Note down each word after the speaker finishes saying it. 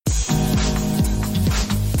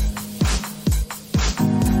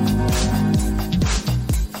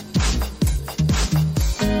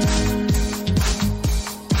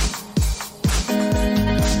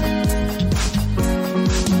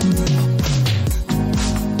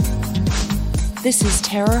This is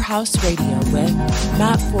Terror House Radio with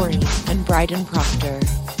Matt Forney and Bryden Proctor.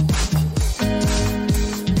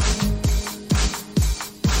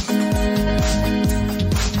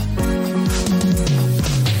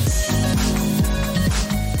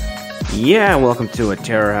 Yeah, welcome to a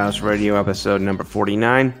Terror House Radio episode number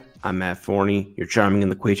 49. I'm Matt Forney, your charming and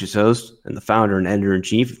loquacious host, and the founder and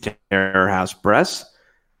editor-in-chief of Terror House Press.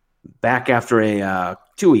 Back after a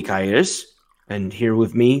 2-week hiatus, and here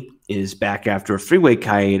with me is back after a 3-week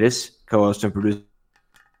hiatus, co-host and producer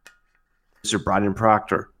Bryden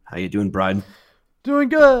Proctor. How you doing, Bryden? Doing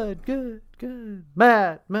good.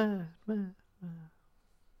 Matt.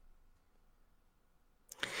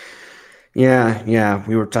 Yeah.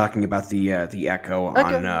 We were talking about the echo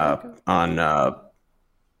on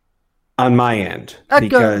my end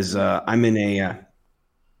because I'm in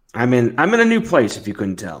a new place. If you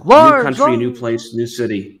couldn't tell, new country, new place, new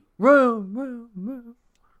city. Room.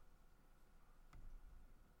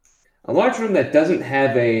 A large room that doesn't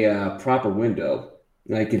have a proper window.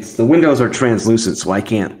 Like the windows are translucent, so I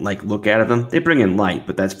can't look out of them. They bring in light,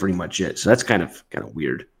 but that's pretty much it. So that's kind of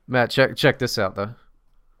weird. Matt, check this out though.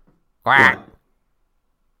 Quack.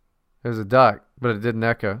 There's a duck, but it didn't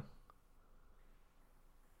echo.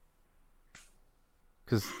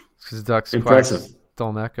 Because ducks impressive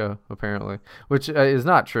don't echo apparently, which is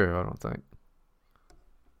not true. I don't think.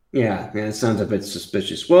 Yeah, it sounds a bit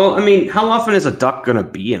suspicious. Well, I mean, how often is a duck gonna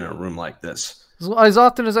be in a room like this? As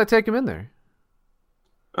often as I take him in there.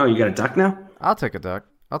 Oh, you got a duck now? I'll take a duck.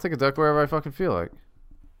 I'll take a duck wherever I fucking feel like.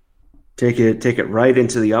 Take it right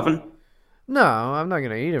into the oven? No, I'm not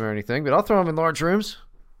gonna eat him or anything, but I'll throw him in large rooms.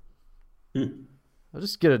 I'll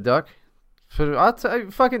just get a duck.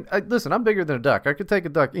 Listen, I'm bigger than a duck. I could take a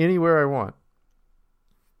duck anywhere I want.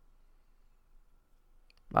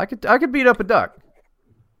 I could beat up a duck.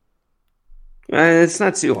 It's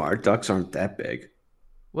not too hard. Ducks aren't that big.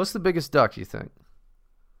 What's the biggest duck you think?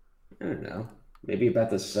 I don't know. Maybe about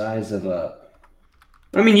the size of a.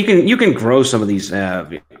 I mean, you can grow some of these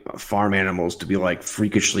farm animals to be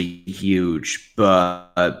freakishly huge,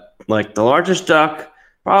 but the largest duck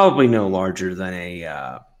probably no larger than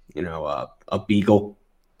a beagle.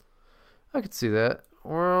 I could see that.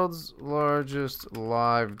 World's largest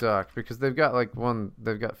live duck, because they've got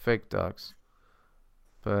fake ducks.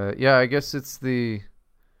 But yeah, I guess these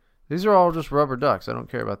are all just rubber ducks. I don't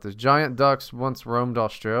care about this. Giant ducks once roamed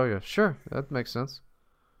Australia. Sure, that makes sense.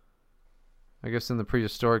 I guess in the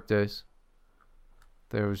prehistoric days,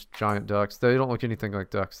 there was giant ducks. They don't look anything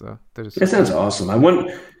like ducks, though. That sounds awesome. I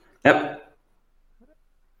wouldn't. Yep.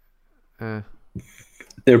 They're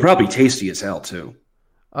probably tasty as hell too.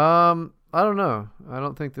 I don't know. I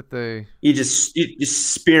don't think that they. You just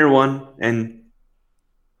spear one and.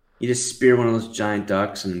 You just spear one of those giant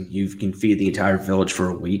ducks, and you can feed the entire village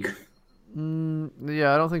for a week.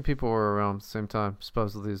 Yeah, I don't think people were around at the same time.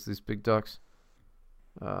 Supposedly, these big ducks.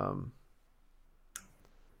 Yeah.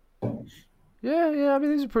 I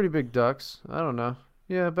mean, these are pretty big ducks. I don't know.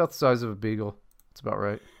 Yeah, about the size of a beagle. That's about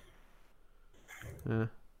right. Yeah.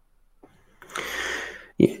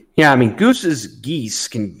 I mean, geese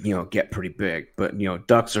can get pretty big, but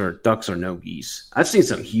ducks are no geese. I've seen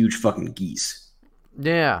some huge fucking geese.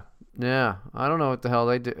 Yeah. I don't know what the hell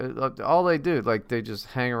they do. All they do, they just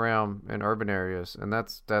hang around in urban areas, and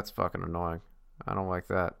that's fucking annoying. I don't like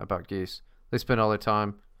that about geese. They spend all their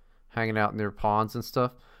time hanging out near ponds and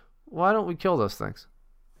stuff. Why don't we kill those things?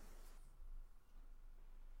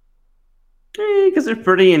 Because they're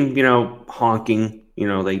pretty and honking.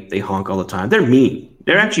 They honk all the time. They're mean.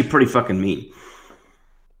 They're actually pretty fucking mean.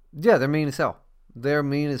 Yeah, they're mean as hell.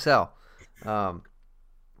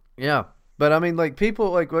 Yeah. But I mean,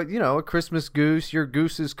 people a Christmas goose, your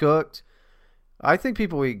goose is cooked. I think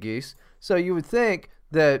people eat geese. So you would think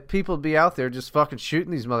that people would be out there just fucking shooting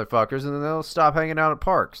these motherfuckers, and then they'll stop hanging out at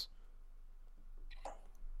parks.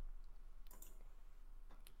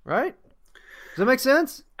 Right? Does that make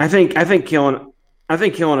sense? I think killing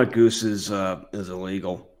a goose is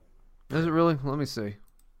illegal. Is it really? Let me see.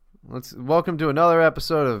 Welcome to another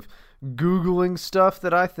episode of Googling Stuff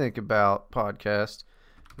That I Think About podcast.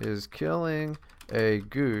 Is killing a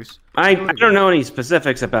goose. I don't know any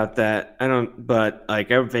specifics about that. But I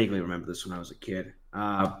vaguely remember this when I was a kid.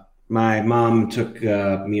 My mom took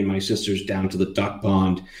me and my sisters down to the duck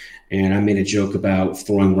pond, and I made a joke about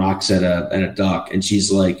throwing rocks at a duck, and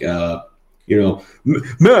she's like,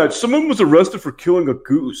 Matt, someone was arrested for killing a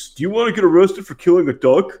goose. Do you want to get arrested for killing a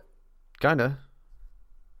duck? Kinda.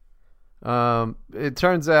 It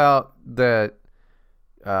turns out that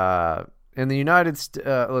in the United States,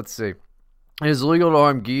 let's see. It is illegal to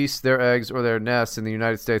harm geese, their eggs, or their nests in the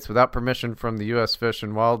United States without permission from the U.S. Fish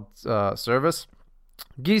and Wild Service.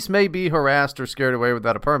 Geese may be harassed or scared away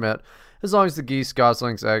without a permit, as long as the geese,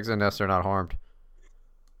 goslings, eggs, and nests are not harmed.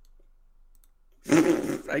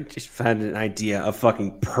 I just found an idea of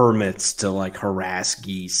fucking permits to like harass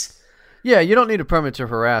geese. Yeah, you don't need a permit to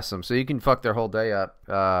harass them, so you can fuck their whole day up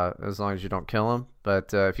as long as you don't kill them.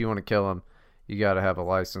 But if you want to kill them, you got to have a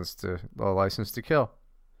license to kill.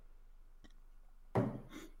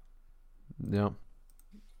 Yeah.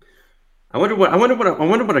 I wonder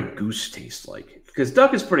what a goose tastes like, because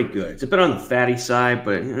duck is pretty good. It's a bit on the fatty side,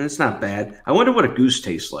 but it's not bad. I wonder what a goose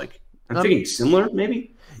tastes like. I'm thinking similar,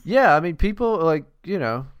 maybe. Yeah, I mean, people like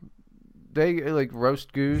they like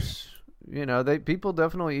roast goose. People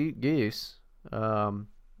definitely eat geese. I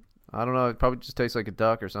don't know. It probably just tastes like a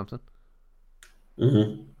duck or something.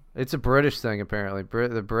 Mm-hmm. It's a British thing apparently.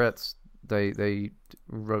 The Brits they eat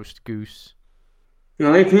roast goose.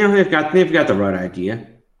 They've got the right idea.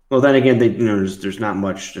 Well, then again, there's not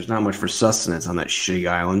much for sustenance on that shitty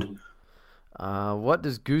island. What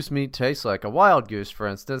does goose meat taste like? A wild goose, for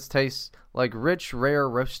instance, tastes like rich, rare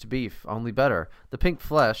roast beef, only better. The pink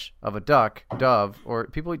flesh of a duck, dove, or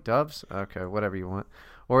people eat doves? Okay, whatever you want.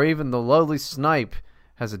 Or even the lowly snipe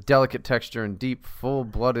has a delicate texture and deep,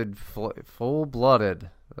 full-blooded.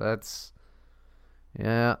 That's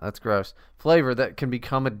gross. Flavor that can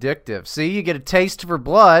become addictive. See, you get a taste for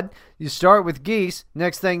blood. You start with geese.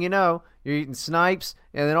 Next thing you know, you're eating snipes,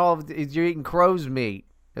 and then you're eating crow's meat.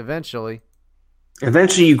 Eventually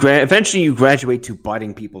you graduate to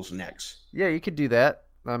biting people's necks. Yeah, you could do that.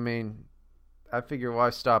 I mean, I figure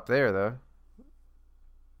why stop there, though?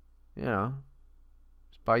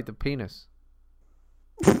 Just bite the penis.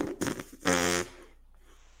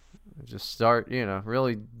 Just start,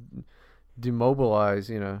 really demobilize,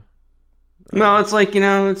 No, it's like,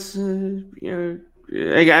 I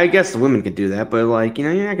guess the women could do that, but like,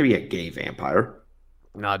 you're not gonna be a gay vampire.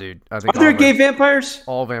 Nah, dude. I think are there gay vampires?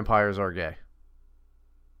 All vampires are gay.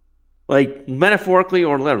 Like, metaphorically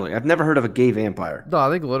or literally? I've never heard of a gay vampire. No, I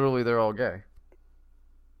think literally they're all gay.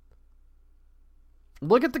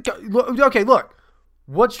 Look.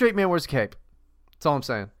 What straight man wears a cape? That's all I'm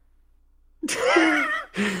saying.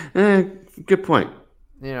 Good point.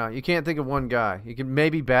 You can't think of one guy. You can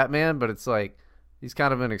maybe Batman, but it's like he's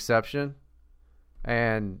kind of an exception.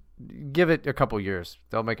 And give it a couple years,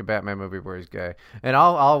 they'll make a Batman movie where he's gay, and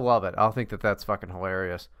I'll love it. I'll think that that's fucking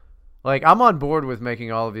hilarious. Like, I'm on board with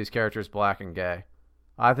making all of these characters black and gay.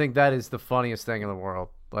 I think that is the funniest thing in the world.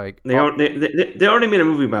 Like, they already made a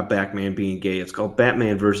movie about Batman being gay. It's called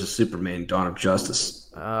Batman versus Superman: Dawn of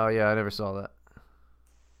Justice. Oh yeah, I never saw that.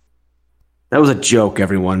 That was a joke,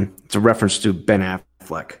 everyone. It's a reference to Ben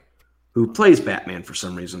Affleck, who plays Batman for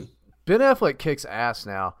some reason. Ben Affleck kicks ass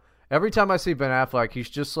now. Every time I see Ben Affleck, he's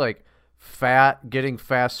just like fat, getting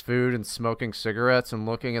fast food and smoking cigarettes and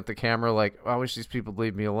looking at the camera like, I wish these people would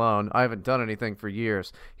leave me alone. I haven't done anything for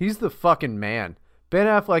years. He's the fucking man. Ben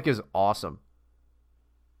Affleck is awesome.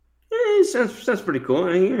 Sounds pretty cool.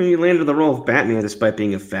 He landed the role of Batman despite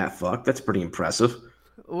being a fat fuck. That's pretty impressive.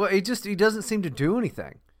 Well, he doesn't seem to do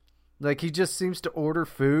anything. Like, he just seems to order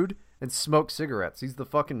food and smoke cigarettes. He's the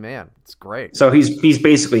fucking man. It's great. So he's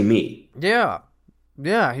basically me. Yeah.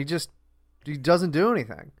 Yeah, he doesn't do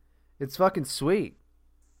anything. It's fucking sweet.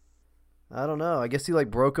 I don't know. I guess he like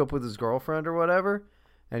broke up with his girlfriend or whatever,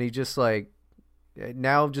 and he just like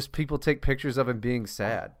now just people take pictures of him being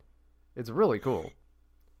sad. It's really cool.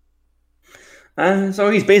 So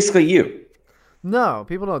he's basically you. No,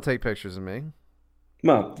 people don't take pictures of me.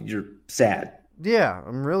 Well, you're sad. Yeah,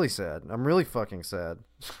 I'm really sad. I'm really fucking sad.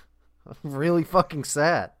 I'm really fucking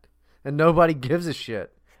sad. And nobody gives a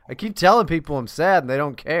shit. I keep telling people I'm sad and they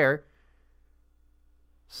don't care.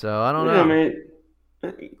 So I don't know. Man,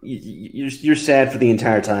 you're sad for the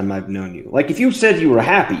entire time I've known you. Like, if you said you were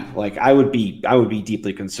happy, like I would be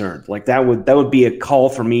deeply concerned. Like that would be a call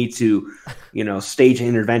for me to, stage an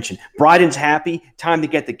intervention. Bryden's happy. Time to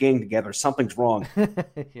get the gang together. Something's wrong.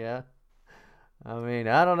 Yeah. I mean,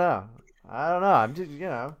 I don't know. I'm just,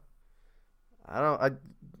 I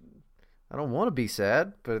don't want to be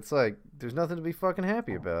sad, but it's like there's nothing to be fucking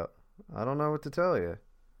happy about. I don't know what to tell you.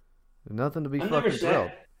 There's nothing to be fucking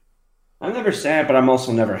thrilled. I'm never sad, but I'm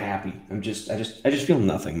also never happy. I just feel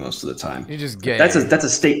nothing most of the time. You're just gay. That's a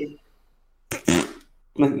state.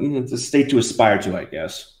 It's a state to aspire to, I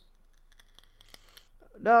guess.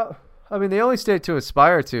 No, I mean the only state to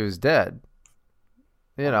aspire to is dead.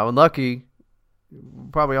 And lucky,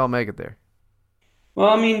 probably all make it there. Well,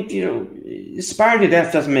 I mean, aspiring to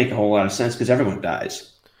death doesn't make a whole lot of sense because everyone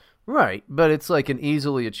dies. Right, but it's like an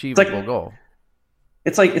easily achievable goal.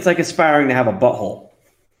 It's like aspiring to have a butthole.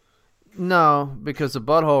 No, because the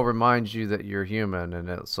butthole reminds you that you're human, and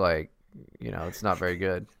it's like, it's not very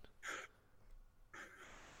good.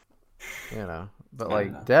 But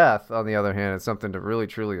like death, on the other hand, is something to really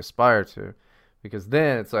truly aspire to, because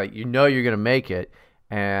then it's like you're gonna make it,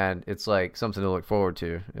 and it's like something to look forward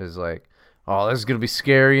to. Is like, oh, this is gonna be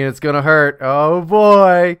scary and it's gonna hurt. Oh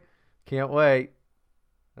boy, can't wait.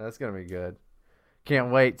 That's gonna be good.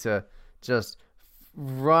 Can't wait to just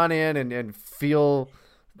run in and feel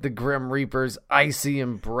the Grim Reaper's icy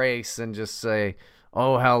embrace and just say,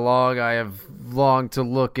 "Oh, how long I have longed to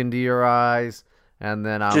look into your eyes." And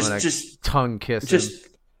then I'm gonna tongue kiss him.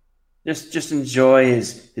 Just enjoy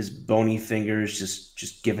his bony fingers,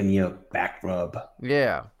 just giving you a back rub.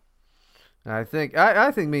 Yeah, I think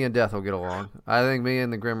me and Death will get along. I think me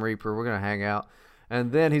and the Grim Reaper, we're gonna hang out,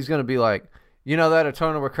 and then he's gonna be like, that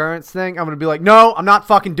eternal recurrence thing. I'm gonna be like, no, I'm not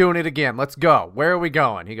fucking doing it again. Let's go. Where are we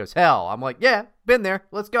going? He goes, hell. I'm like, yeah, been there.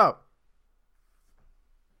 Let's go.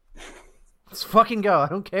 Let's fucking go. I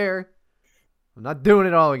don't care. I'm not doing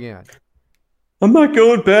it all again. I'm not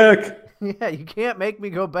going back. Yeah, you can't make me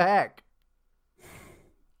go back.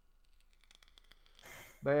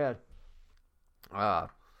 Man.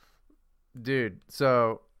 Dude,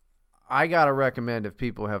 so I gotta recommend, if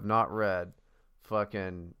people have not read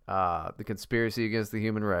fucking The Conspiracy Against the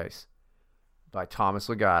Human Race by Thomas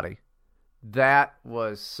Ligotti. That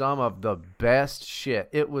was some of the best shit.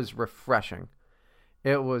 It was refreshing.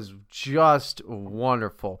 It was just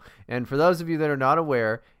wonderful. And for those of you that are not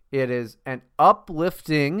aware, it is an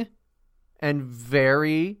uplifting and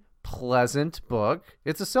very pleasant book.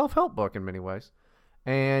 It's a self-help book in many ways,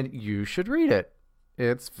 and you should read it.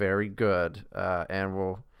 It's very good,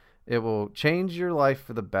 and it will change your life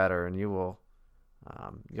for the better, and you'll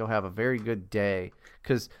have a very good day.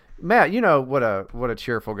 Because Matt, you know what a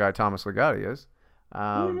cheerful guy Thomas Ligotti is.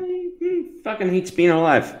 He fucking hates being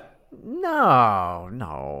alive.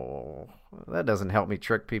 No, that doesn't help me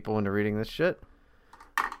trick people into reading this shit.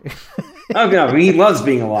 Oh no, he loves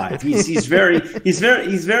being alive. He's very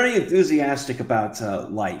enthusiastic about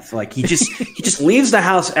life. Like he just leaves the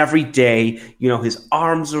house every day. His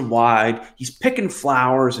arms are wide. He's picking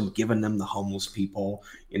flowers and giving them to homeless people.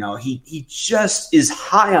 He just is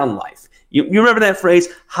high on life. You remember that phrase,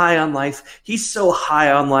 high on life? He's so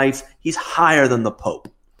high on life. He's higher than the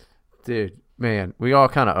Pope. Dude, man, we all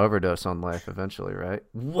kind of overdose on life eventually, right?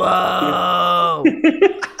 Whoa.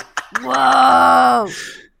 Whoa!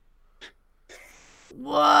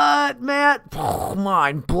 What, Matt?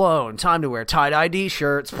 Mind blown. Time to wear tie-dye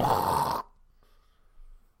shirts. Oh,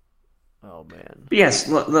 man. Yes,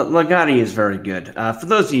 Ligotti is very good. For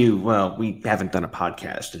those of you, we haven't done a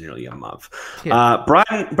podcast in nearly a month. Yeah.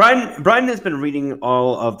 Brian has been reading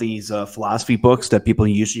all of these philosophy books that people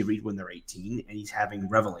usually read when they're 18, and he's having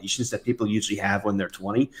revelations that people usually have when they're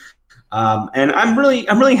 20. And I'm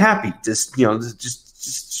really happy to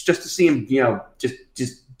to see him,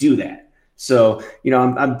 just do that. So,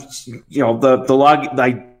 I'm the log.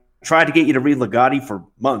 I tried to get you to read Ligotti for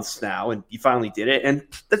months now, and you finally did it, and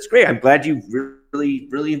that's great. I'm glad you really,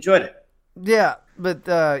 really enjoyed it. Yeah, but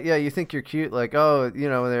you think you're cute, like, when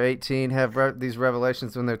they're 18, have these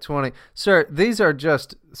revelations when they're 20. Sir, these are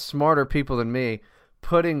just smarter people than me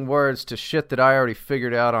putting words to shit that I already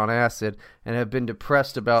figured out on acid and have been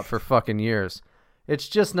depressed about for fucking years. It's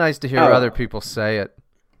just nice to hear other people say it.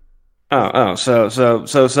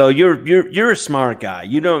 So you're a smart guy.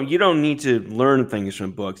 You don't need to learn things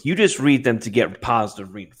from books. You just read them to get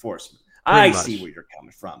positive reinforcement. I see where you're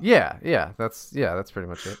coming from. Yeah, that's pretty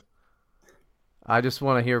much it. I just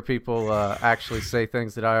want to hear people actually say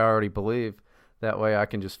things that I already believe. That way, I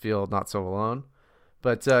can just feel not so alone.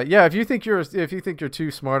 But if you think you're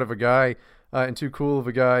too smart of a guy and too cool of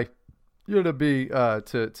a guy, you're to be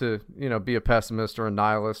be a pessimist or a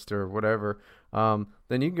nihilist or whatever.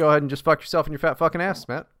 Then you can go ahead and just fuck yourself in your fat fucking ass,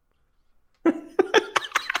 Matt.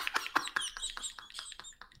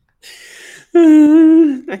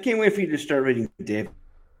 I can't wait for you to start reading David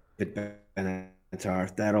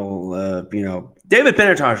Benatar. That'll, David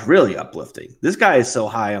Benatar is really uplifting. This guy is so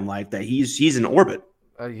high on life that he's in orbit.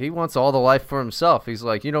 He wants all the life for himself. He's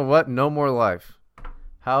like, you know what? No more life.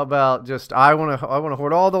 How about just I want to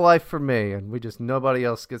hoard all the life for me, and nobody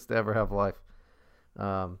else gets to ever have life.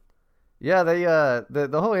 Yeah, the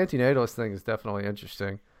whole antinatalist thing is definitely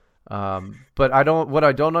interesting. But what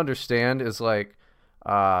I don't understand is like,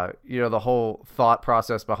 the whole thought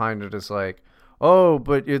process behind it is like, oh,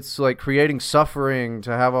 but it's like creating suffering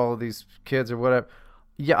to have all of these kids or whatever.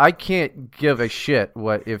 Yeah, I can't give a shit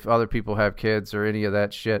what if other people have kids or any of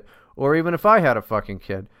that shit, or even if I had a fucking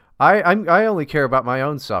kid. I only care about my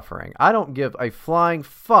own suffering. I don't give a flying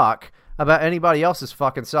fuck about anybody else's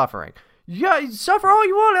fucking suffering. Yeah, you suffer all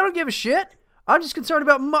you want. I don't give a shit. I'm just concerned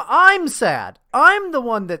about I'm sad. I'm the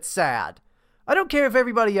one that's sad. I don't care if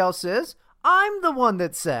everybody else is. I'm the one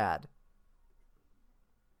that's sad.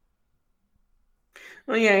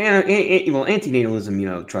 Well, yeah, well,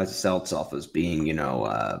 antinatalism, tries to sell itself as being,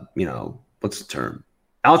 what's the term?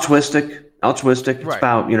 Altruistic. It's Right.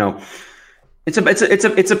 about,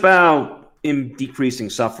 it's about decreasing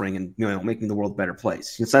suffering and making the world a better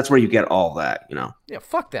place. That's where you get all that. Yeah,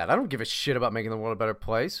 fuck that. I don't give a shit about making the world a better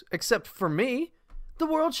place. Except for me, the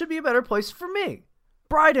world should be a better place for me.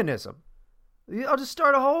 Brydenism. I'll just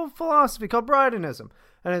start a whole philosophy called Brydenism,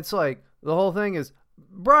 and it's like the whole thing is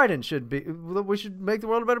Bryden should be. We should make the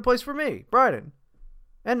world a better place for me, Bryden,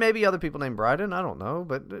 and maybe other people named Bryden. I don't know,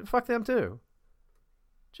 but fuck them too.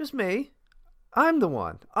 Just me. I'm the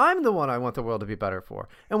one. I'm the one I want the world to be better for.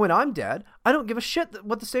 And when I'm dead, I don't give a shit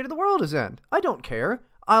what the state of the world is in. I don't care.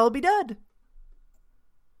 I'll be dead.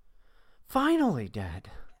 Finally dead.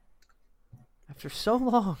 After so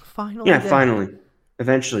long, finally. Yeah, dead. finally.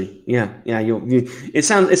 Eventually. Yeah. It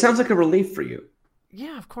sounds like a relief for you.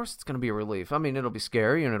 Yeah, of course it's going to be a relief. I mean, it'll be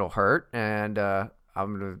scary and it'll hurt, and I'm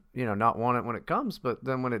going to, not want it when it comes, but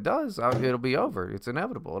then when it does, it'll be over. It's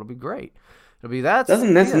inevitable. It'll be great. It'll be that.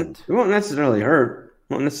 It won't necessarily hurt.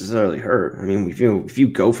 I mean, if you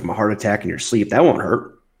go from a heart attack in your sleep, that won't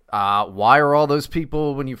hurt. Why are all those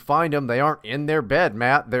people, when you find them, they aren't in their bed,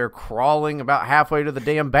 Matt? They're crawling about halfway to the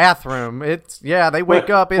damn bathroom. They wake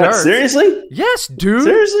up. It hurts. Seriously? Yes, dude.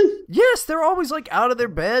 Seriously? Yes, they're always like out of their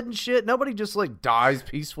bed and shit. Nobody just like dies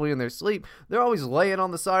peacefully in their sleep. They're always laying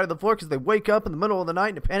on the side of the floor because they wake up in the middle of the night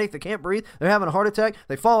in a panic. They can't breathe. They're having a heart attack.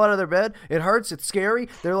 They fall out of their bed. It hurts. It's scary.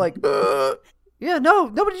 They're like, yeah, no,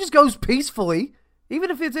 nobody just goes peacefully,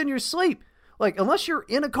 even if it's in your sleep. Like, unless you're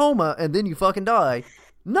in a coma and then you fucking die.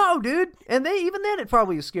 No, dude. And even then it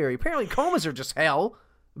probably is scary. Apparently comas are just hell.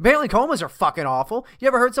 Apparently comas are fucking awful. You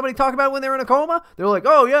ever heard somebody talk about when they're in a coma? They're like,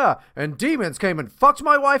 oh yeah, and demons came and fucked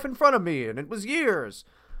my wife in front of me, and it was years.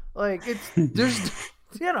 Like, it's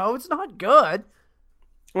not good.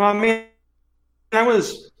 Well, I mean, I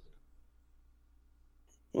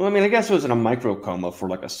guess it was in a micro coma for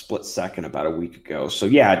like a split second about a week ago. So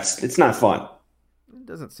yeah, it's not fun. It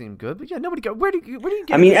doesn't seem good, but yeah, nobody go. Where do you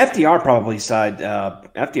get? I mean, FDR probably died.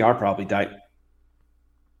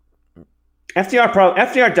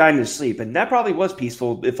 FDR died in his sleep, and that probably was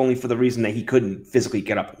peaceful, if only for the reason that he couldn't physically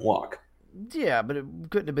get up and walk. Yeah, but it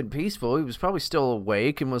couldn't have been peaceful. He was probably still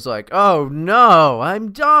awake and was like, "Oh no,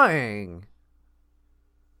 I'm dying."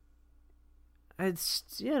 It's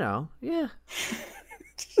yeah.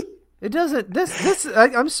 It doesn't.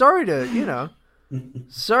 I'm sorry to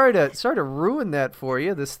Sorry to ruin that for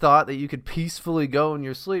you, this thought that you could peacefully go in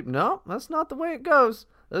your sleep. No, that's not the way it goes.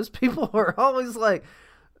 Those people are always like,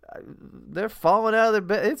 they're falling out of their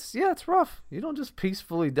bed. It's rough. You don't just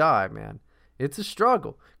peacefully die, man. It's a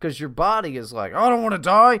struggle because your body is like, I don't want to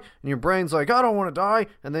die. And your brain's like, I don't want to die.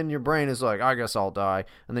 And then your brain is like, I guess I'll die.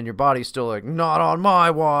 And then your body's still like, not on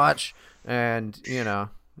my watch. And,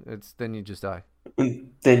 then you just die.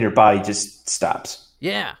 Then your body just stops.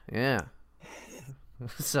 Yeah.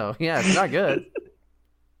 So, yeah, it's not good.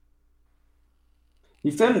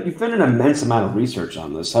 You've done an immense amount of research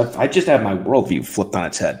on this. I just had my worldview flipped on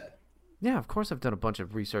its head. Yeah, of course I've done a bunch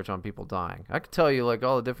of research on people dying. I could tell you, like,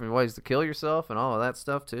 all the different ways to kill yourself and all of that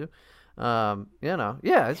stuff, too.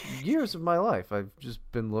 It's years of my life. I've just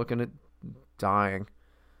been looking at dying.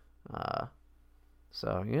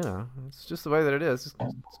 So, it's just the way that it is. It's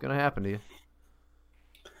going to happen to you.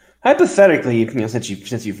 Hypothetically, since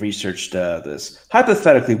you've researched this,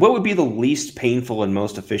 hypothetically, what would be the least painful and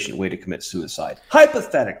most efficient way to commit suicide?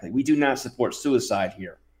 Hypothetically, we do not support suicide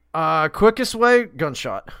here. Quickest way,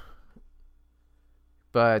 gunshot.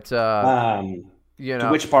 But to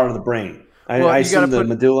which part of the brain? I assume the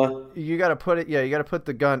medulla. You got to put it. Yeah, you got to put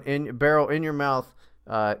the gun barrel in your mouth,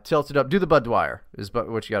 tilt it up. Do the Bud Dwyer is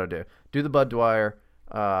what you got to do. Do the Bud Dwyer.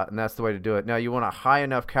 And that's the way to do it. Now, you want a high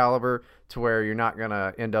enough caliber to where you're not going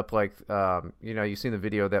to end up like, you've seen the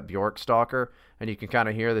video of that Bjork stalker, and you can kind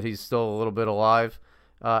of hear that he's still a little bit alive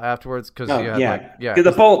afterwards. Cause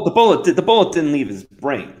the bullet didn't leave his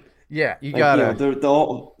brain. Yeah, you got to.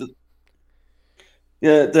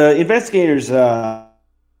 The investigators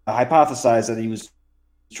hypothesized that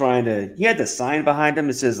he had the sign behind him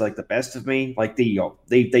that says like the best of me. Like they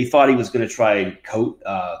thought he was going to try and coat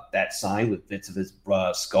that sign with bits of his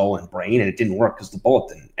skull and brain, and it didn't work because the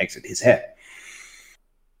bullet didn't exit his head.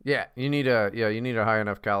 Yeah, you need a high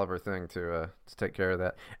enough caliber thing to take care of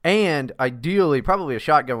that. And ideally, probably a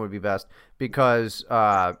shotgun would be best because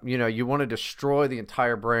you want to destroy the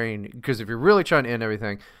entire brain. Because if you're really trying to end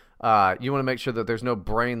everything, you want to make sure that there's no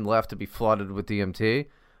brain left to be flooded with DMT.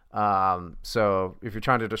 So if you're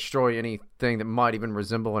trying to destroy anything that might even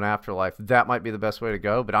resemble an afterlife, that might be the best way to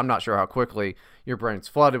go. But I'm not sure how quickly your brain's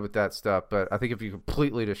flooded with that stuff. But I think if you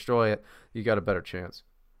completely destroy it, you got a better chance.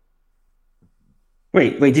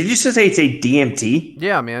 Wait, did you just say it's a DMT?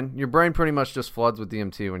 Yeah, man. Your brain pretty much just floods with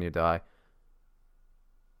DMT when you die.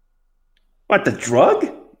 What, the drug?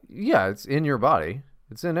 Yeah, it's in your body.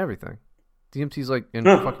 It's in everything. DMT's like in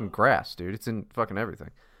fucking grass, dude. It's in fucking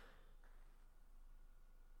everything.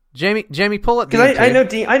 Jamie, pull up DMT.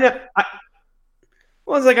 Because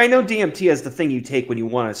well, it's like I know DMT as the thing you take when you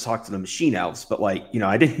want to talk to the machine elves, but like,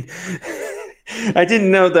 I didn't I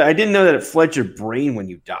didn't know that it floods your brain when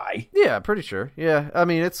you die. Yeah, pretty sure. Yeah, I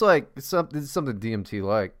mean, it's something DMT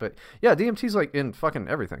like, but yeah, DMT's like in fucking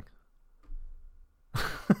everything.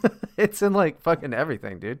 It's in like fucking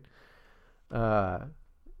everything, dude.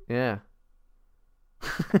 Yeah.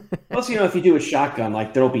 Plus, if you do a shotgun,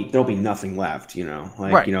 like there'll be nothing left,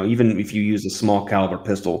 Right. Even if you use a small caliber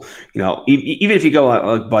pistol, even if you go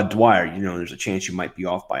like Bud Dwyer, there's a chance you might be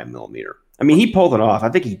off by a millimeter. I mean, he pulled it off. I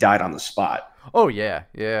think he died on the spot. Oh yeah.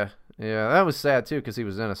 That was sad too because he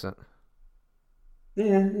was innocent.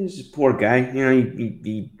 Yeah, he's a poor guy.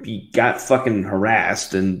 He got fucking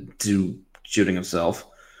harassed into shooting himself.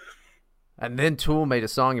 And then Tool made a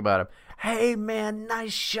song about him. Hey man,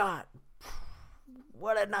 nice shot.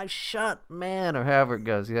 What a nice shot, man, or however it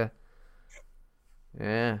goes. Yeah.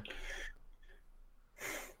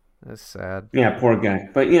 That's sad. Yeah, poor guy.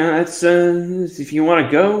 But that's if you want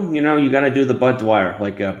to go, you got to do the Bud Dwyer,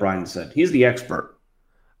 like Brian said. He's the expert.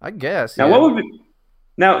 I guess. Now, yeah. what would be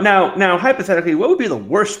now hypothetically, what would be the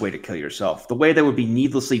worst way to kill yourself? The way that would be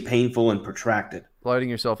needlessly painful and protracted. Lighting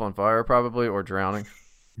yourself on fire, probably, or drowning.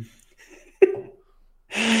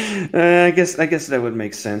 I guess that would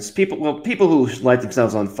make sense. People who light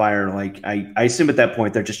themselves on fire, like I assume at that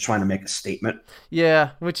point they're just trying to make a statement.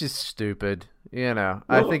 Yeah, which is stupid.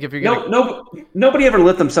 I think if you're gonna nobody ever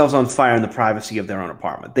lit themselves on fire in the privacy of their own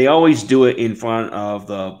apartment. They always do it in front of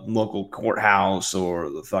the local courthouse or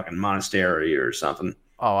the fucking monastery or something.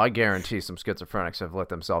 Oh, I guarantee some schizophrenics have lit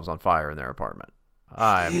themselves on fire in their apartment.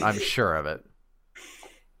 I'm sure of it.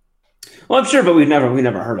 Well, I'm sure, but we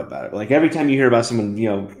never heard about it. Like every time you hear about someone,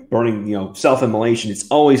 burning, self-immolation, it's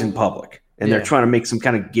always in public, and they're trying to make some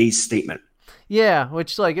kind of gay statement. Yeah,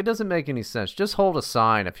 which it doesn't make any sense. Just hold a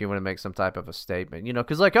sign if you want to make some type of a statement,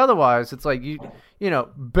 because otherwise it's like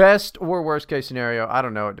best or worst case scenario, I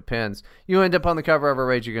don't know, it depends. You end up on the cover of a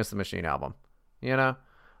Rage Against the Machine album,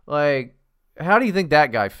 like. How do you think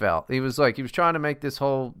that guy felt? He was trying to make this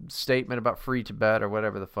whole statement about free Tibet or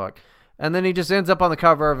whatever the fuck. And then he just ends up on the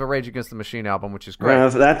cover of a Rage Against the Machine album, which is great.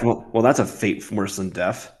 That's a fate worse than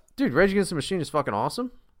death. Dude, Rage Against the Machine is fucking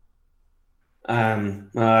awesome. I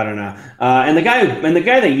don't know. And the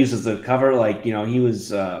guy that uses the cover, he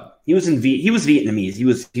was Vietnamese.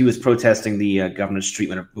 He was protesting the governor's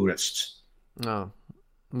treatment of Buddhists. Oh,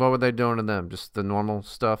 what were they doing to them? Just the normal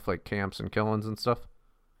stuff, like camps and killings and stuff.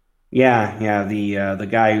 Yeah. The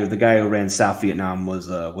guy who ran South Vietnam was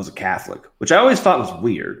a Catholic, which I always thought was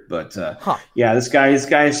weird. But yeah, this guy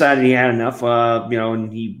decided he had enough.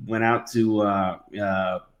 And he went out to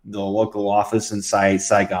the local office in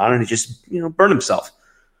Saigon, and he just burned himself.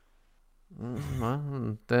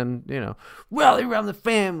 Well, then rally around the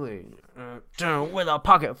family with a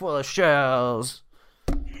pocket full of shells.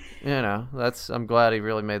 I'm glad he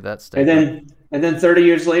really made that statement. And then 30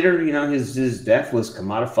 years later, his death was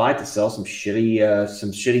commodified to sell some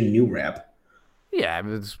shitty new rap. Yeah, I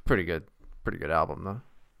mean, it's pretty good album though.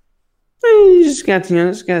 He's got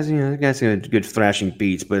good thrashing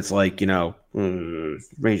beats, but it's like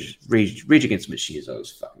Rage Against the Machine is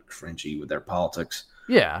always fucking cringy with their politics.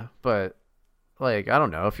 Yeah, but I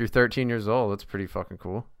don't know, if you're 13 years old, that's pretty fucking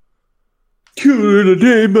cool. In the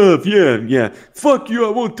name of yeah. Fuck you! I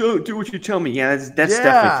won't do what you tell me. Yeah, that's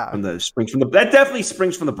definitely that definitely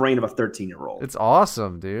springs from the brain of a 13-year-old. It's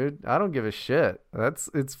awesome, dude. I don't give a shit.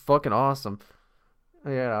 It's fucking awesome.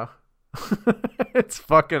 Yeah, it's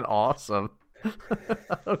fucking awesome.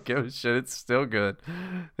 I don't give a shit. It's still good.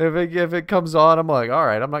 If it comes on, I'm like, all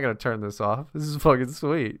right, I'm not gonna turn this off. This is fucking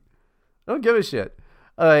sweet. I don't give a shit.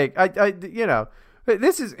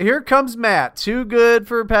 Here comes Matt. Too good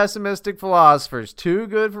for pessimistic philosophers. Too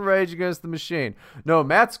good for Rage Against the Machine. No,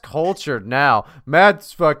 Matt's cultured now.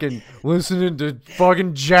 Matt's fucking listening to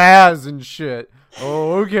fucking jazz and shit.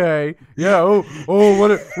 Oh, okay. Yeah. Oh,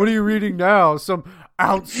 what are you reading now? Some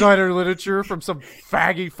outsider literature from some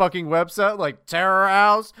faggy fucking website like Terror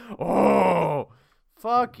House. Oh,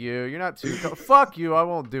 fuck you. You're not too. Fuck you. I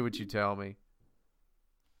won't do what you tell me.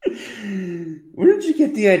 Where did you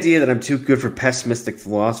get the idea that I'm too good for pessimistic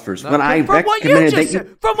philosophers? No, When I from what you recommended just that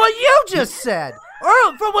said. From what you just said.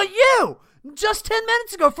 Or from what you just 10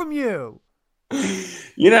 minutes ago from you.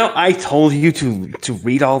 I told you to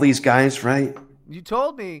read all these guys, right? You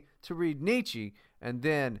told me to read Nietzsche, and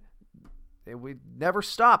then we never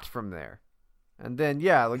stopped from there. And then,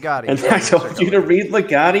 Ligotti. And I told you to read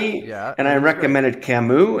Ligotti. Yeah, and I recommended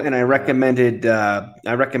Camus, and I recommended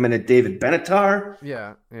David Benatar.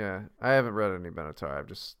 Yeah. I haven't read any Benatar. I've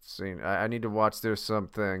just seen. I need to watch. There's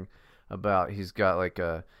something about he's got like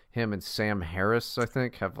him and Sam Harris, I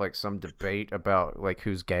think, have like some debate about like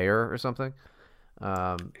who's gayer or something.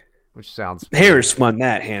 Which sounds Harris won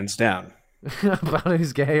that hands down. About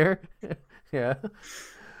who's gayer. Yeah.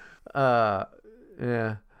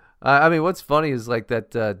 Yeah. I mean, what's funny is like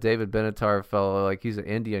that David Benatar fellow, like he's an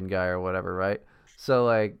Indian guy or whatever, right? So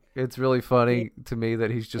like it's really funny to me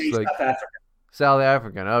that he's just like South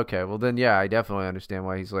African. Okay, well then I definitely understand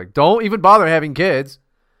why he's like, don't even bother having kids.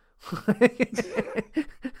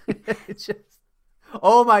 It's just,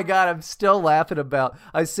 oh my God, I'm still laughing about.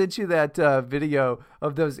 I sent you that video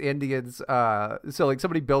of those Indians. So like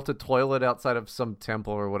somebody built a toilet outside of some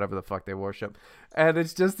temple or whatever the fuck they worship. And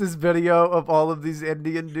it's just this video of all of these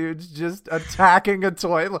Indian dudes just attacking a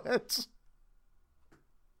toilet.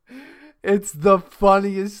 It's the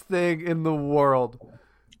funniest thing in the world.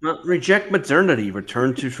 Well, reject modernity,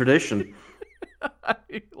 return to tradition. I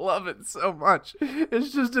love it so much.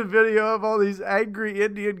 It's just a video of all these angry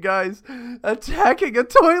Indian guys attacking a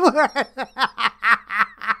toilet.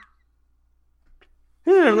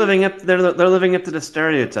 They're living up. They're living up to the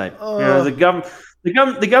stereotype.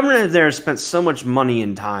 The government there spent so much money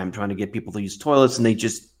and time trying to get people to use toilets, and they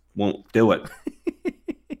just won't do it.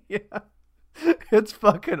 Yeah. It's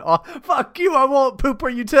fucking awful. Fuck you, I won't poop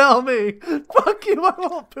where you tell me. Fuck you, I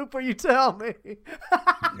won't poop where you tell me.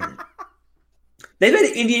 They've had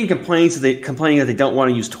Indian complaining that they don't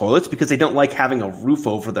want to use toilets because they don't like having a roof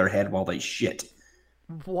over their head while they shit.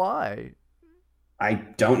 Why? I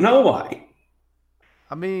don't know why.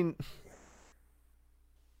 I mean,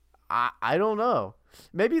 I don't know.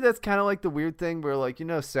 Maybe that's kind of like the weird thing where, like,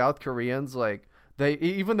 South Koreans, like, they,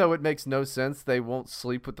 even though it makes no sense, they won't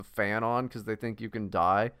sleep with the fan on because they think you can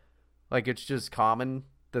die. Like, it's just common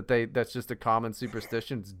that's just a common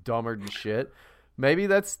superstition. It's dumber than shit. Maybe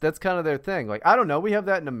that's kind of their thing. Like, I don't know. We have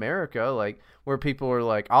that in America, like, where people are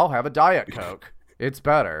like, I'll have a Diet Coke. It's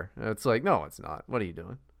better. And it's like, no, it's not. What are you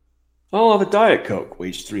doing? I'll have a Diet Coke.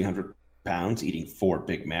 Weighs 300 pounds, eating 4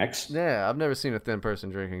 Big Macs. Yeah, I've never seen a thin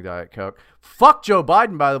person drinking Diet Coke. Fuck Joe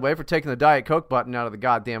Biden, by the way, for taking the Diet Coke button out of the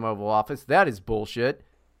goddamn Oval Office. That is bullshit.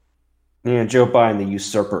 Yeah, Joe Biden, the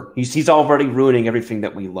usurper. He's already ruining everything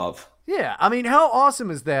that we love. Yeah, I mean, how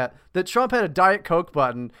awesome is that Trump had a Diet Coke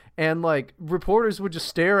button and, like, reporters would just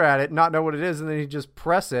stare at it and not know what it is, and then he'd just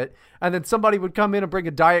press it, and then somebody would come in and bring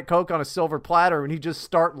a Diet Coke on a silver platter, and he'd just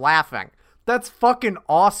start laughing. That's fucking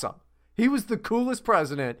awesome. He was the coolest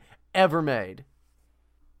president ever made.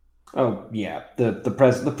 Oh, yeah,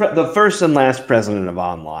 the first and last president of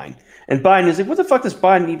online. And Biden is like, what the fuck does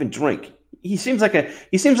Biden even drink? He seems like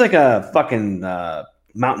a fucking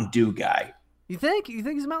Mountain Dew guy. You think he's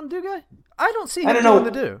a Mountain Dew guy? I don't see him doing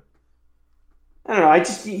the Dew. I don't know.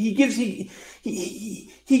 He gives me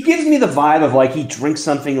the vibe of like he drinks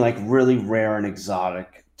something like really rare and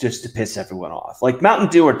exotic just to piss everyone off, like Mountain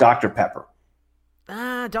Dew or Dr. Pepper.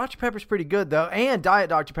 Dr. Pepper's pretty good though, and Diet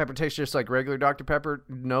Dr. Pepper tastes just like regular Dr. Pepper,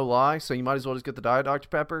 no lie. So you might as well just get the Diet Dr.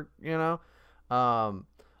 Pepper. I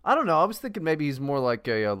don't know. I was thinking maybe he's more like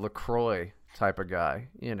a LaCroix type of guy.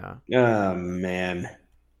 Oh man.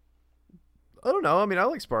 I don't know. I mean, I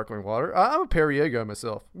like sparkling water. I'm a Perrier guy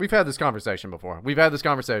myself. We've had this conversation before. We've had this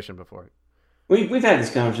conversation before,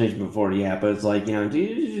 yeah, but it's like,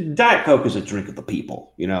 Diet Coke is a drink of the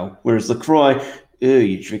people, whereas LaCroix,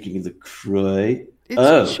 you're drinking LaCroix.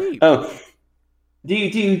 It's cheap. Oh, do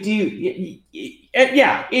you,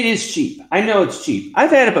 yeah, it is cheap. I know it's cheap.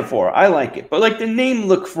 I've had it before. I like it. But like the name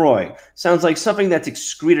LaCroix sounds like something that's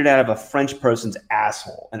excreted out of a French person's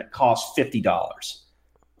asshole, and it costs $50.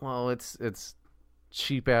 Well, it's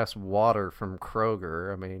cheap ass water from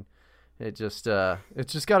Kroger. I mean, it's just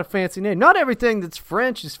got a fancy name. Not everything that's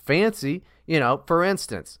French is fancy. For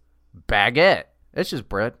instance, baguette. That's just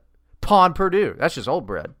bread. Pain Perdu. That's just old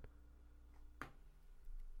bread.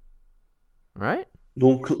 Right?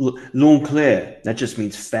 Long Clair. That just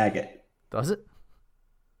means faggot. Does it?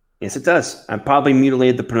 Yes, it does. I probably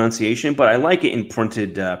mutilated the pronunciation, but I like it in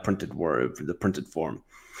printed word, the printed form.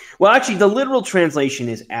 Well, actually, the literal translation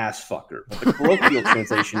is ass fucker, but the colloquial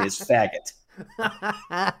translation is faggot.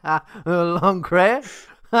 Long crack?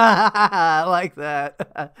 I like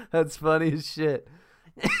that. That's funny as shit.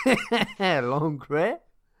 Long crack?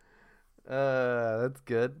 That's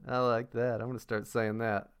good. I like that. I'm gonna start saying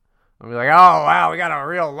that. I'm gonna be like, oh wow, we got a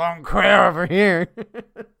real long crack over here.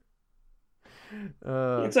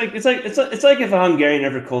 It's like if a Hungarian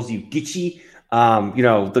ever calls you gitchy.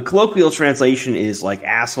 The colloquial translation is like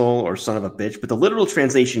asshole or son of a bitch, but the literal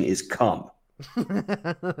translation is cum.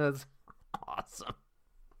 That's awesome.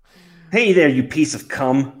 Hey there, you piece of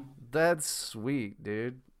cum. That's sweet,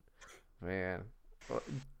 dude. Man,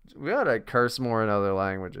 we gotta curse more in other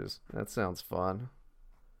languages. That sounds fun.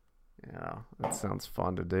 That sounds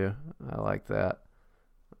fun to do. I like that.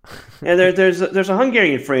 And there's a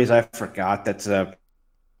Hungarian phrase I forgot that's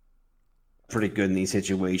pretty good in these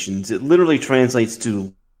situations. It literally translates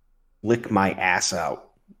to "lick my ass out."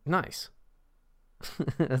 Nice.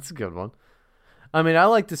 That's a good one. I mean, I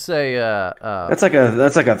like to say that's like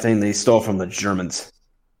a thing they stole from the Germans.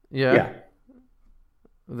 Yeah.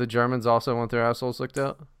 The Germans also want their assholes licked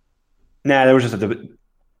out? Nah, there was just a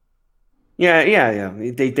yeah.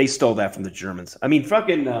 They stole that from the Germans. I mean,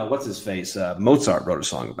 fucking what's his face? Mozart wrote a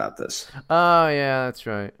song about this. Oh yeah, that's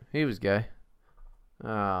right. He was gay.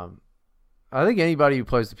 I think anybody who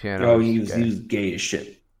plays the piano. Oh, he was gay as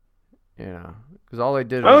shit. Because all they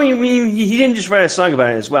did. Oh, you mean he didn't just write a song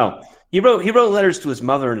about it as well? He wrote letters to his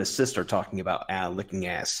mother and his sister talking about licking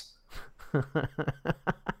ass.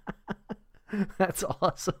 That's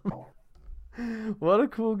awesome. What a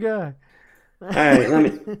cool guy. All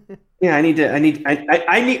right, I need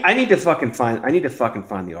to fucking find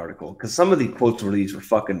the article because some of the quotes were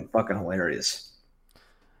fucking hilarious.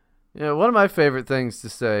 Yeah, one of my favorite things to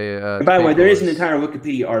say. By the way, there is an entire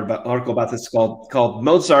Wikipedia article about this called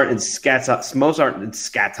Mozart and Scatology.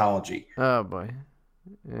 Oh boy,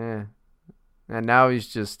 yeah, and now he's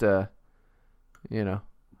just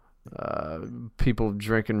people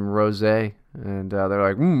drinking rosé, and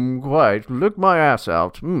they're like, quite, lick my ass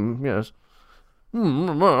out. Yes.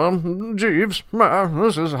 Jeeves,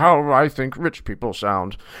 this is how I think rich people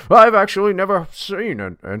sound. I've actually never seen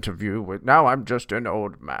an interview with. Now I'm just an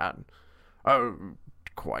old man.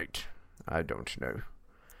 Quite. I don't know.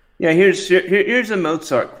 Yeah, here's a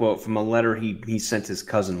Mozart quote from a letter he sent his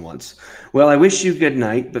cousin once. Well, I wish you good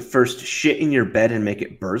night, but first shit in your bed and make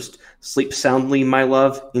it burst. Sleep soundly, my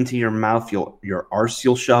love. Into your mouth, your arse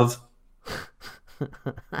you'll shove.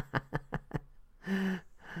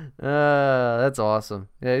 That's awesome.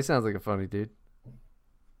 Yeah, he sounds like a funny dude.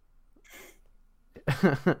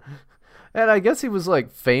 And I guess he was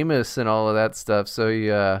like famous and all of that stuff, so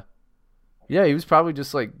he he was probably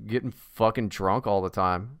just like getting fucking drunk all the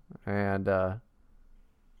time. And I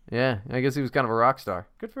guess he was kind of a rock star.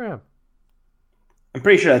 Good for him. I'm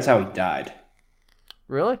pretty sure that's how he died.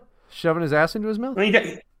 Really? Shoving his ass into his mouth?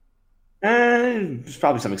 It's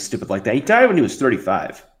probably something stupid like that. He died when he was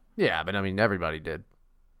 35. Yeah, but I mean, everybody did.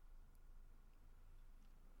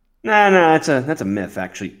 No, that's a myth,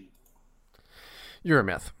 actually. You're a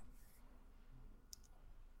myth.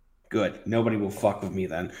 Good. Nobody will fuck with me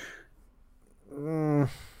then.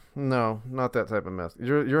 No, not that type of myth.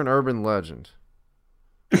 You're an urban legend.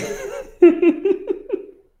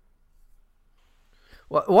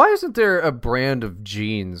 Why isn't there a brand of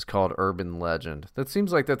jeans called Urban Legend? That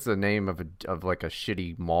seems like that's the name of like a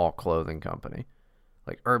shitty mall clothing company,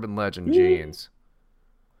 like Urban Legend jeans.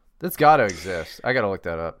 That's got to exist. I got to look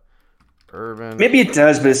that up. Urban. Maybe it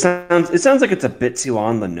does, but it sounds like it's a bit too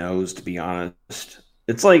on the nose, to be honest.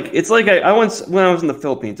 It's like I once, when I was in the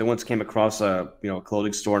Philippines, I once came across a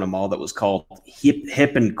clothing store in a mall that was called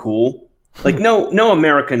Hip and Cool. Like no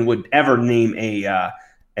American would ever name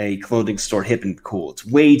a clothing store Hip and Cool. It's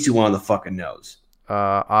way too on the fucking nose.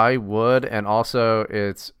 I would, and also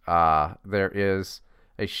it's there is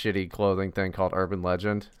a shitty clothing thing called Urban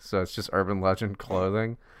Legend, so it's just Urban Legend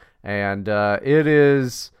clothing, and it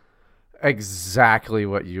is exactly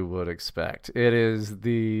what you would expect. It is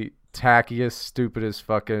the tackiest, stupidest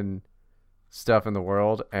fucking stuff in the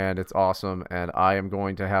world, and it's awesome. And I am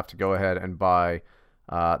going to have to go ahead and buy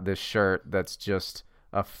this shirt that's just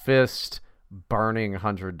a fist burning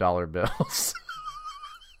 $100 bills.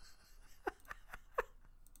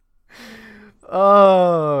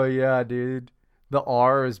 Oh yeah, dude. The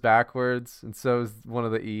R is backwards, and so is one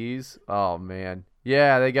of the E's. Oh man,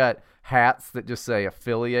 yeah. They got hats that just say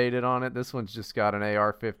affiliated on it. This one's just got an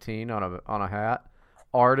AR-15 on a hat.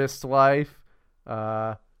 Artist life,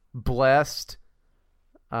 blessed,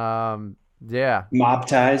 Yeah. Mob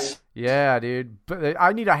ties. Yeah, dude. But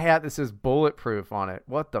I need a hat that says bulletproof on it.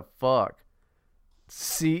 What the fuck?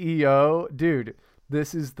 CEO? Dude,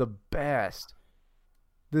 this is the best.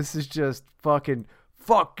 This is just fucking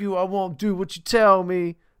fuck you, I won't do what you tell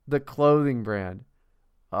me. The clothing brand.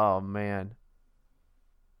 Oh, man.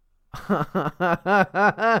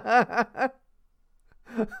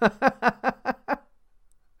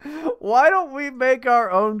 Why don't we make our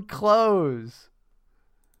own clothes?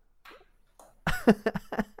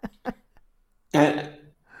 I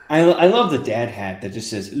love the dad hat that just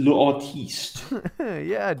says Le Artiste.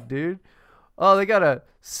 Yeah, dude. Oh, they got a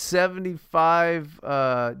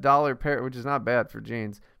 $75 pair, which is not bad for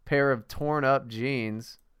jeans. Pair of torn up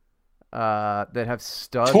jeans that have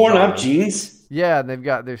studs. Torn on up them. jeans? Yeah,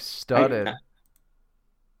 they're studded.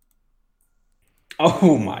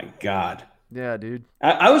 Oh my god. Yeah, dude.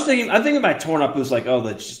 I'm thinking about torn up, it was like, oh,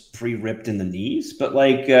 that's just pre-ripped in the knees. But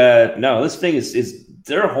like, no, this thing is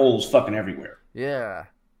there are holes fucking everywhere. Yeah.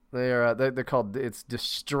 They're called, it's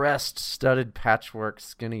distressed studded patchwork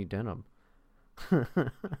skinny denim.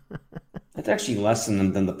 That's actually less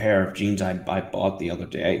than the pair of jeans I bought the other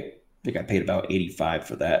day. I think I paid about $85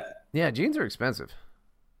 for that. Yeah, jeans are expensive.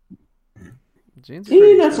 Jeans are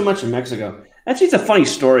pretty Not expensive. so much in Mexico. Actually, it's a funny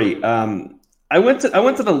story. I went to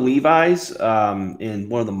the Levi's in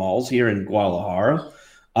one of the malls here in Guadalajara.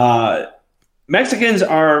 Mexicans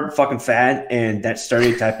are fucking fat, and that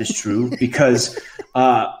stereotype is true because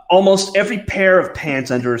almost every pair of pants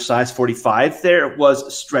under a size 45 there was a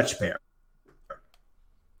stretch pair.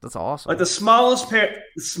 That's awesome. Like the smallest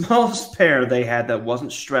pair they had that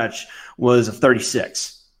wasn't stretch was a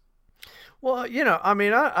 36. Well, I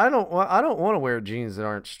mean, I don't want to wear jeans that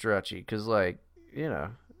aren't stretchy because, like, they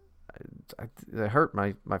hurt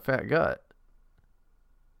my fat gut.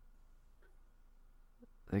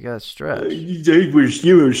 They got stretch. They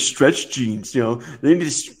wear stretch jeans. They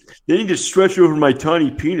need to stretch over my tiny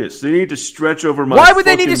penis. They need to stretch over my. Why would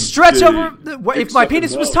they need to stretch over? If my up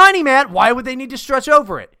penis and was up. tiny, Matt, why would they need to stretch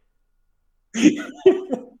over it?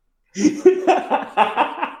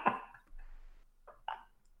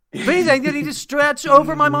 If anything, they need to stretch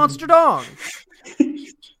over my monster dong. They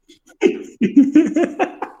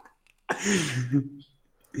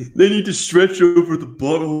need to stretch over the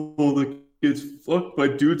butthole that gets fucked by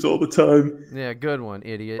dudes all the time. Yeah, good one,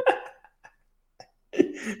 idiot.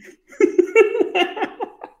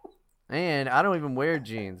 And I don't even wear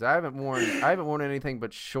jeans. I haven't worn anything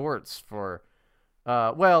but shorts for.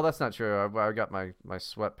 Well, that's not true. I got my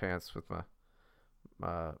sweatpants with my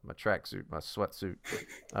tracksuit, my sweatsuit.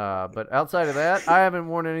 But outside of that, I haven't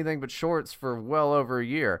worn anything but shorts for well over a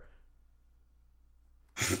year.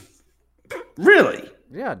 Really?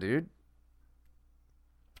 Yeah, dude.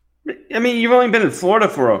 I mean, you've only been in Florida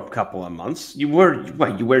for a couple of months. You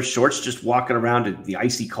wear shorts just walking around in the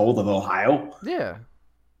icy cold of Ohio? Yeah.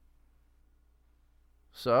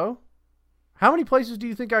 So, how many places do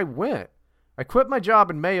you think I went? I quit my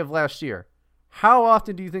job in May of last year. How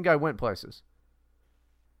often do you think I went places?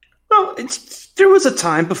 Well, there was a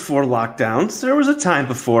time before lockdowns. There was a time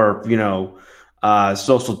before,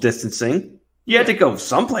 social distancing. You had to go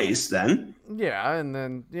someplace then. Yeah, and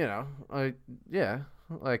then,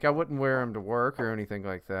 like I wouldn't wear them to work or anything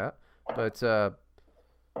like that. But, then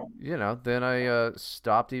I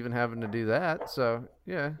stopped even having to do that. So,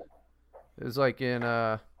 yeah, it was like in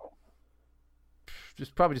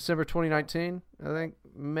just probably December 2019, I think.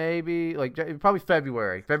 Maybe, like probably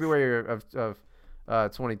February of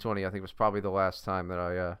 2020, I think was probably the last time that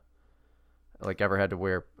I ever had to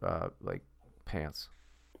wear like pants.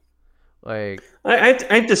 Like I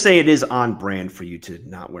have to say it is on brand for you to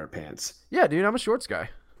not wear pants. Yeah, dude, I'm a shorts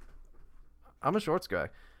guy. And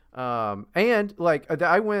like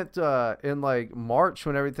I went in like March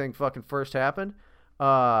when everything fucking first happened.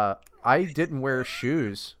 I didn't wear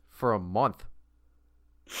shoes for a month.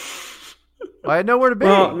 I had nowhere to be.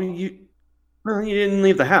 Well, you didn't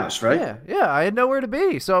leave the house, right? Yeah, I had nowhere to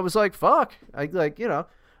be. So I was like, fuck. I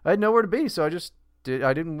had nowhere to be, so I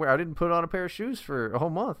didn't put on a pair of shoes for a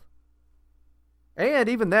whole month. And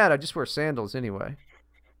even that, I just wear sandals anyway.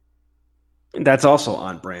 That's also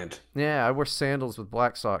on brand. Yeah, I wear sandals with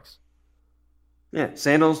black socks. Yeah,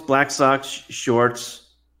 sandals, black socks, shorts,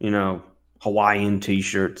 Hawaiian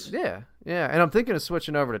t-shirts. Yeah, and I'm thinking of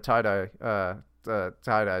switching over to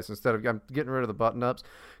tie-dyes instead of I'm getting rid of the button-ups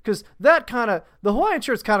because the Hawaiian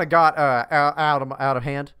shirts kind of got out of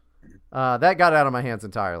hand. That got out of my hands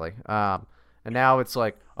entirely. And now it's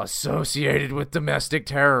like associated with domestic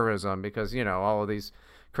terrorism because, all of these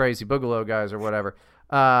crazy boogaloo guys or whatever.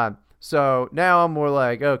 So now I'm more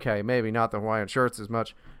like, okay, maybe not the Hawaiian shirts as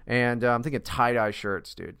much And I'm thinking tie-dye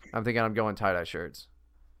shirts, dude. I'm thinking I'm going tie-dye shirts.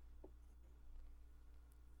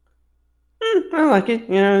 I like it.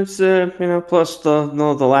 It's plus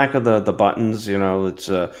the lack of the buttons.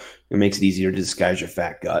 It makes it easier to disguise your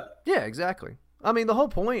fat gut. Yeah, exactly. I mean, the whole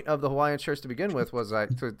point of the Hawaiian shirts to begin with was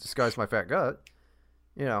to disguise my fat gut.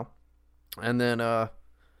 And then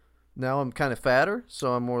now I'm kind of fatter,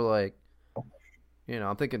 so I'm more like,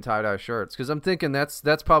 I'm thinking tie-dye shirts because I'm thinking that's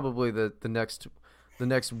probably the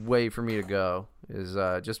next way for me to go is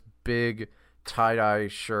just big tie-dye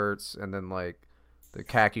shirts and then like the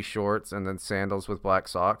khaki shorts and then sandals with black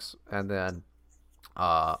socks, and then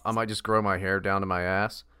I might just grow my hair down to my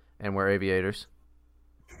ass and wear aviators.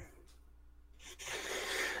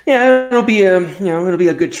 Yeah, it'll be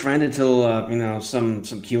a good trend until some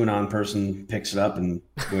QAnon person picks it up and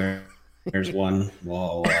wears one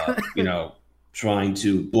while trying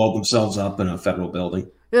to blow themselves up in a federal building.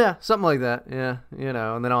 Yeah, something like that. Yeah,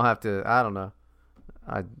 and then I'll have to. I don't know.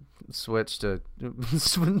 I switch to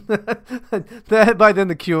that. By then,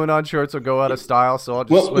 the QAnon shirts will go out of style, so I'll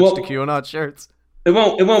just switch to QAnon shirts. It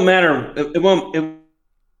won't matter. It won't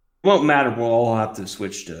matter. We'll all have to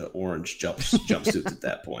switch to orange jumpsuits at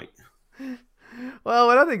that point. Well,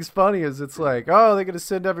 what I think is funny is it's like, oh, they're going to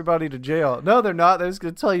send everybody to jail. No, they're not. They're just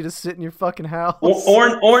going to tell you to sit in your fucking house.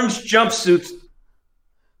 Orange jumpsuits.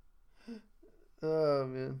 Oh,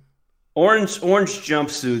 man. Orange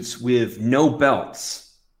jumpsuits with no belts.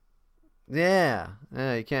 Yeah,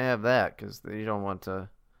 you can't have that because you don't want to,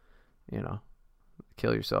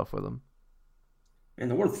 kill yourself with them. And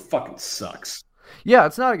the world fucking sucks. Yeah,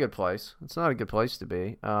 it's not a good place. It's not a good place to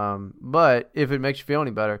be. But if it makes you feel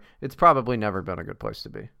any better, it's probably never been a good place to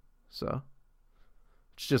be. So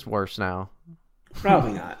it's just worse now.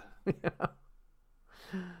 Probably not. Yeah.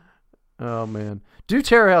 Oh man, do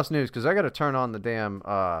Terror House News because I got to turn on the damn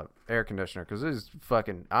air conditioner because this is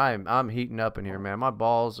fucking. I'm heating up in here, man. My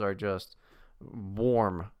balls are just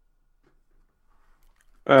warm.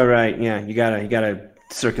 All right, yeah, you gotta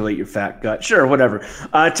circulate your fat gut. Sure, whatever.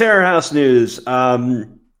 Terror House News.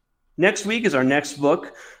 Next week is our next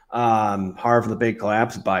book, Horror from the Big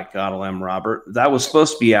Collapse by Cottle M. Robert. That was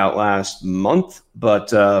supposed to be out last month,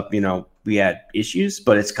 but we had issues,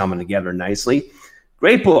 but it's coming together nicely.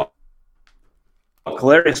 Great book.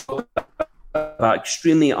 Hilarious book about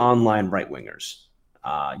extremely online right-wingers.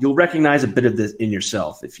 You'll recognize a bit of this in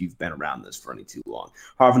yourself if you've been around this for any too long.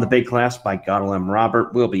 Horror from the Big Collapse by Cottle M.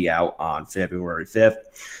 Robert will be out on February 5th.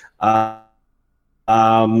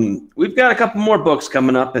 We've got a couple more books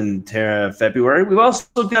coming up in February. We've also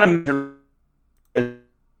got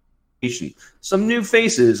some new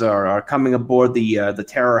faces are coming aboard the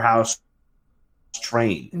Terror House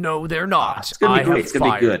train. No, they're not. It's gonna be great. It's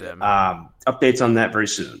gonna be good. Updates on that very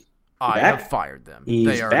soon. I have fired them.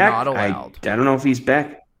 They are back. not allowed. I don't know if he's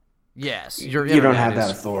back. Yes, your you don't have internet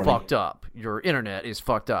that is authority. fucked up. Your internet is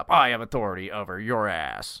fucked up. I have authority over your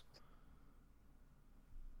ass.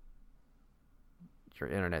 Your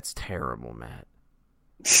internet's terrible, Matt.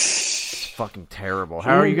 It's fucking terrible.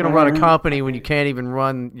 How are you going to run a company when you can't even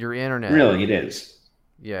run your internet? Really, it is.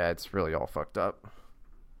 Yeah, it's really all fucked up.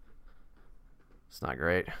 It's not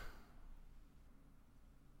great.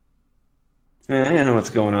 I don't know what's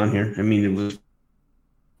going on here. I mean, it was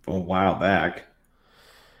a while back.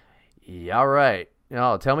 Yeah, right.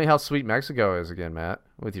 Tell me how sweet Mexico is again, Matt,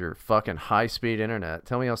 with your fucking high-speed internet.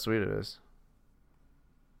 Tell me how sweet it is.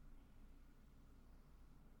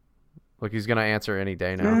 Look, he's going to answer any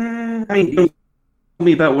day now. I mean, tell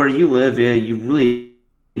me about where you live. Yeah, you really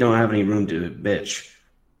don't have any room to bitch.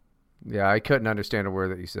 Yeah, I couldn't understand a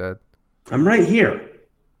word that you said. I'm right here.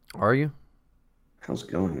 Are you? How's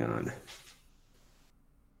going on?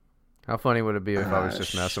 How funny would it be if I was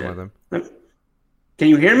just messing with him? Can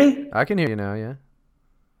you hear me? I can hear you now, yeah.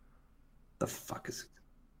 The fuck is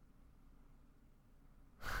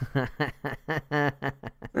it?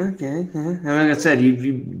 Okay. Like I said,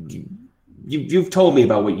 you've told me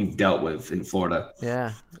about what you've dealt with in Florida.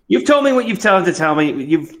 Yeah. You've told me what you've told to tell me.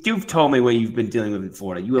 You've told me what you've been dealing with in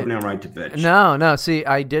Florida. You have no right to bitch. No. See,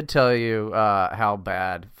 I did tell you how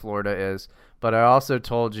bad Florida is, but I also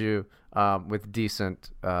told you with decent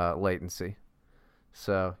latency.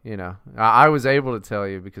 So, I was able to tell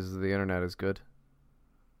you because the internet is good.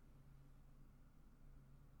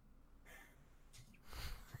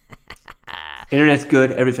 Internet's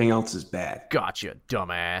good. Everything else is bad. Gotcha,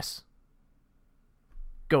 dumbass.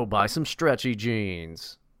 Go buy some stretchy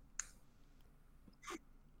jeans.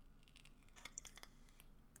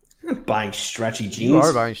 I'm not buying stretchy jeans. You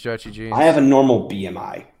are buying stretchy jeans. I have a normal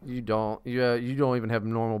BMI. You don't. Yeah, you don't even have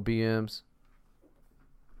normal BMs.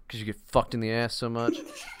 Because you get fucked in the ass so much.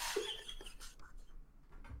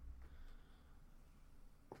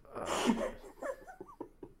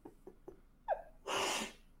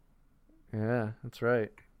 That's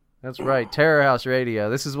right. That's right. Terror House Radio.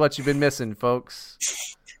 This is what you've been missing, folks.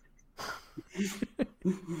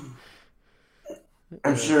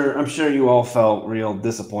 I'm sure you all felt real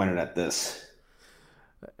disappointed at this.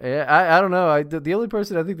 Yeah, I don't know. The only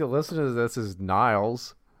person I think that listens to this is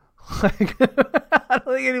Niles. Like, I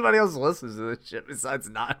don't think anybody else listens to this shit besides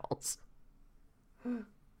Niles.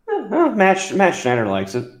 Matt Schneider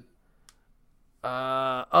likes it.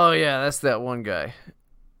 Oh yeah, that's that one guy.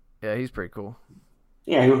 Yeah, he's pretty cool.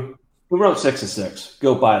 Yeah, who wrote 6 of 6?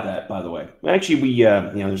 Go buy that, by the way. Actually, we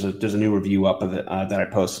there's a new review up of it that I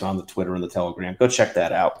posted on the Twitter and the Telegram. Go check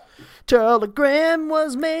that out. Telegram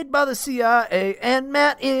was made by the CIA, and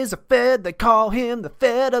Matt is a Fed. They call him the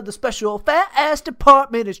Fed of the Special Fast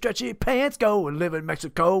Department in stretchy pants. Go and live in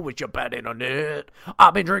Mexico with your bad internet.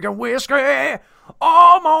 I've been drinking whiskey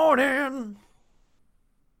all morning.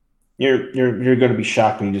 You're going to be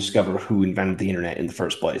shocked when you discover who invented the internet in the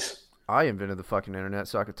first place. I invented the fucking internet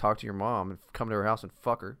so I could talk to your mom and come to her house and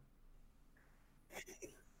fuck her.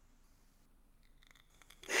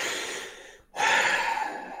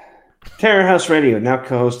 Terror House Radio, now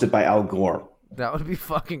co-hosted by Al Gore. That would be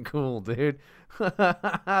fucking cool, dude.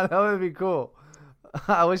 That would be cool.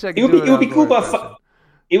 I wish I could. It would be cool about.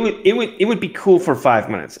 It would be cool for 5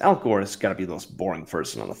 minutes. Al Gore has got to be the most boring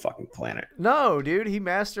person on the fucking planet. No, dude, he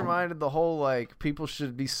masterminded the whole like people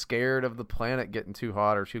should be scared of the planet getting too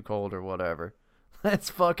hot or too cold or whatever. That's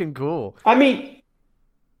fucking cool. I mean,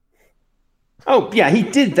 oh yeah, he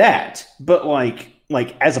did that, but like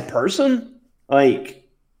as a person, like.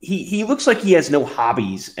 He looks like he has no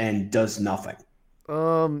hobbies and does nothing.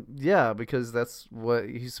 Yeah, because that's what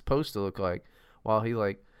he's supposed to look like. While he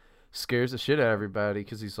like scares the shit out of everybody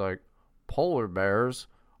because he's like, polar bears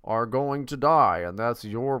are going to die, and that's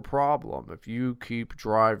your problem if you keep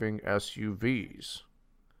driving SUVs.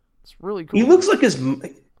 It's really cool. He looks like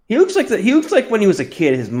when he was a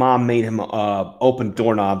kid, his mom made him open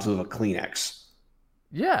doorknobs with a Kleenex.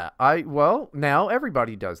 Yeah, now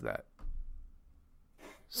everybody does that.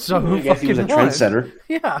 So who fucking he was a trendsetter.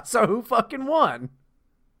 Yeah, so who fucking won?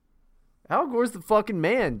 Al Gore's the fucking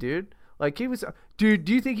man, dude. Like he was, dude.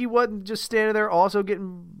 Do you think he wasn't just standing there also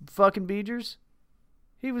getting fucking beegers?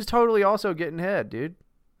 He was totally also getting head, dude.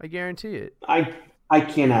 I guarantee it. I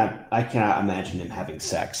cannot imagine him having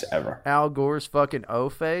sex ever. Al Gore's fucking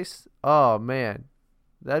O-face. Oh man,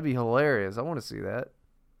 that'd be hilarious. I want to see that.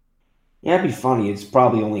 Yeah, it'd be funny. It's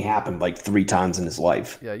probably only happened like 3 times in his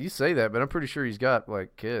life. Yeah, you say that, but I'm pretty sure he's got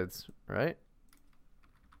like kids, right?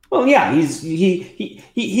 Well, yeah, his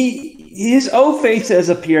O-face has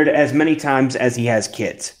appeared as many times as he has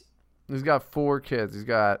kids. He's got 4 kids. He's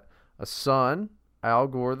got a son, Al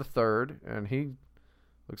Gore the third, and he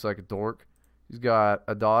looks like a dork. He's got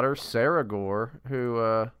a daughter, Sarah Gore,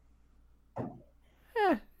 who,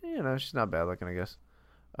 she's not bad looking, I guess.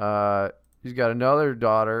 He's got another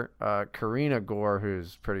daughter, Karina Gore,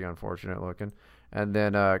 who's pretty unfortunate looking, and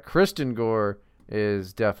then Kristen Gore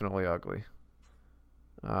is definitely ugly.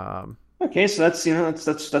 Okay, so that's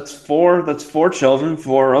 4 children,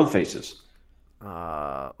 4 O-faces.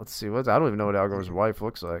 Let's see, I don't even know what Al Gore's wife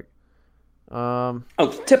looks like.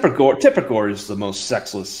 Tipper Gore is the most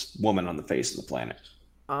sexless woman on the face of the planet.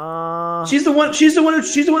 She's the one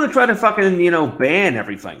who tried to fucking ban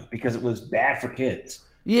everything because it was bad for kids.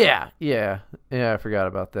 Yeah, I forgot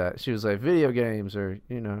about that. She was like, video games or,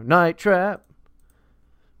 Night Trap.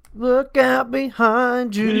 Look out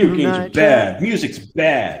behind you. Video games are bad. Music's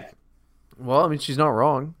bad. Well, I mean, she's not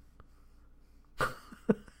wrong.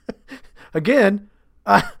 Again,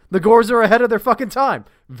 the Gores are ahead of their fucking time.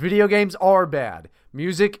 Video games are bad.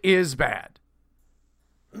 Music is bad.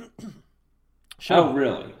 Oh,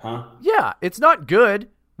 really? Huh? Yeah, it's not good.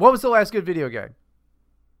 What was the last good video game?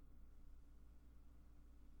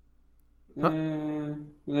 Huh?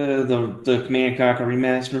 The Command & Conquer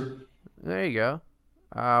remaster. There you go.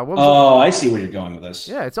 I see where you're going with this.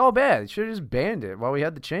 Yeah, it's all bad. You should have just banned it while we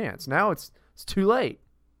had the chance. Now it's too late.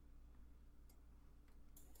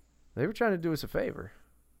 They were trying to do us a favor.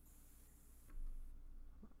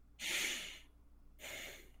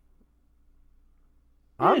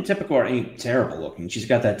 Tipper Gore ain't terrible looking. She's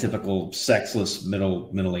got that typical sexless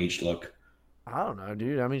middle-aged look. I don't know,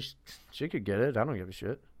 dude. I mean, she could get it. I don't give a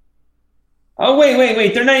shit. Oh,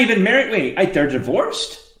 wait. They're not even married. Wait, they're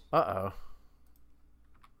divorced? Uh-oh.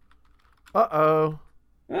 Oh,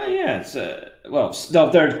 yeah. It's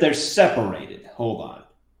no, they're separated. Hold on.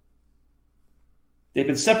 They've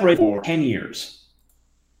been separated for 10 years.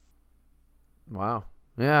 Wow.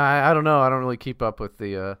 Yeah, I don't know. I don't really keep up with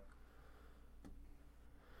the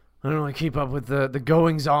the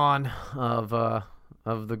goings on of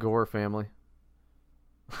the Gore family.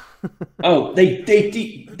 Oh, they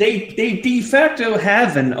de facto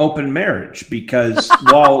have an open marriage because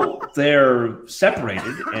while they're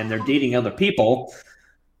separated and they're dating other people,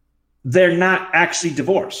 they're not actually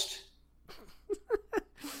divorced.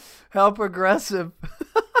 How progressive.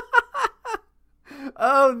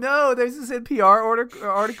 Oh no, there's this NPR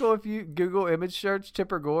article. If you Google image search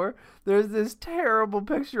Tipper Gore, there's this terrible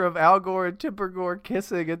picture of Al Gore and Tipper Gore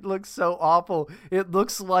kissing. It looks so awful. It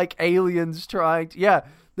looks like aliens trying to, yeah,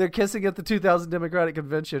 they're kissing at the 2000 Democratic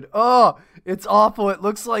Convention. Oh, it's awful. It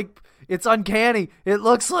looks like, it's uncanny. It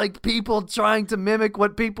looks like people trying to mimic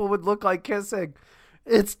what people would look like kissing.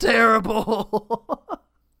 It's terrible.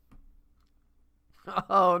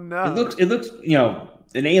 Oh no. It looks,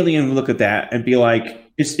 an alien would look at that and be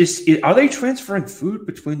like, are they transferring food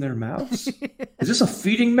between their mouths? Is this a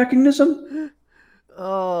feeding mechanism?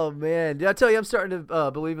 Oh man. Did I tell you I'm starting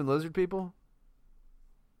to believe in lizard people?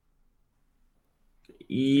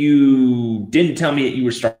 You didn't tell me that you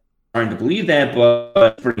were starting to believe that,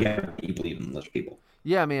 but pretty happy that you believe in lizard people.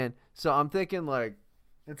 Yeah, man. So I'm thinking like,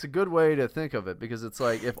 it's a good way to think of it because it's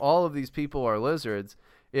like if all of these people are lizards,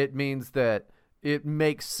 it means that it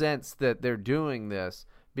makes sense that they're doing this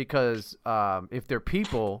because if they're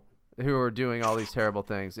people who are doing all these terrible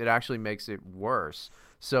things, it actually makes it worse.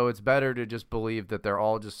 So it's better to just believe that they're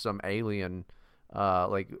all just some alien,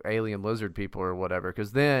 like alien lizard people or whatever,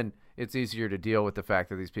 because then it's easier to deal with the fact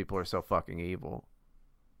that these people are so fucking evil.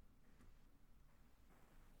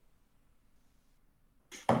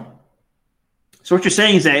 So what you're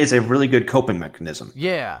saying is that it's a really good coping mechanism.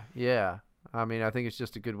 Yeah. I mean, I think it's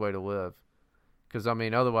just a good way to live. Because, I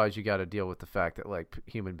mean, otherwise you got to deal with the fact that, like,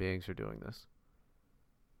 human beings are doing this.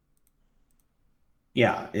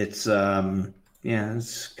 Yeah, it's kind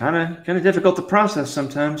of difficult to process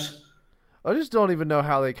sometimes. I just don't even know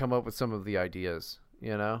how they come up with some of the ideas,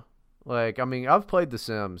 you know? Like, I mean, I've played The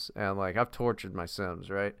Sims, and, like, I've tortured my Sims,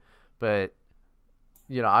 right? But,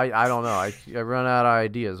 you know, I don't know. I run out of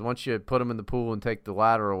ideas. Once you put them in the pool and take the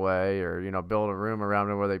ladder away or, you know, build a room around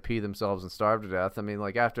them where they pee themselves and starve to death, I mean,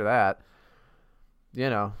 like, after that, you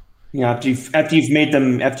know. Yeah, after you've made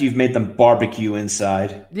them barbecue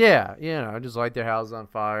inside. Yeah, you know, just light their house on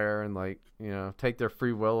fire and like, you know, take their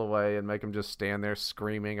free will away and make them just stand there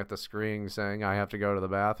screaming at the screen saying I have to go to the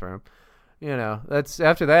bathroom. You know, that's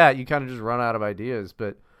after that you kind of just run out of ideas.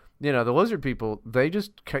 But you know, the lizard people, they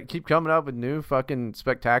just keep coming up with new fucking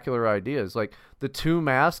spectacular ideas. Like the two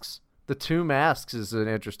masks. The two masks is an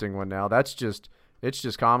interesting one now. It's just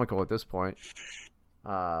comical at this point.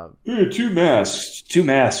 Here, two masks, two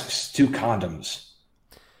condoms.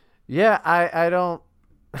 Yeah, I don't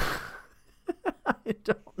I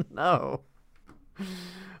don't know.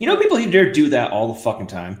 You know, people here do that all the fucking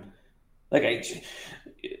time. Like,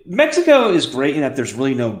 Mexico is great in that there's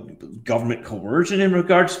really no government coercion in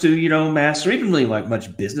regards to, you know, masks or even really like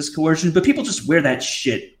much business coercion, but people just wear that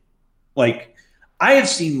shit. Like, I have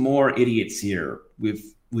seen more idiots here with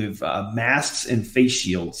masks and face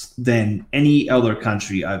shields than any other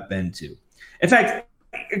country I've been to. In fact,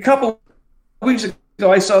 a couple weeks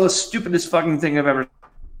ago, I saw the stupidest fucking thing I've ever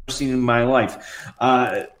seen in my life.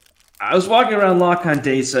 I was walking around La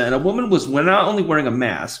Condesa, and a woman was not only wearing a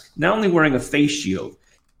mask, not only wearing a face shield.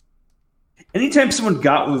 Anytime someone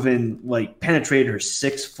got within, like, penetrated her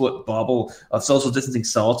 6-foot bubble of social distancing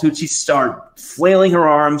solitude, she'd start flailing her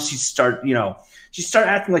arms. She'd start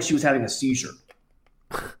acting like she was having a seizure.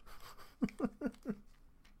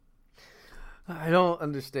 I don't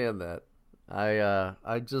understand that.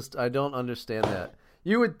 I don't understand that.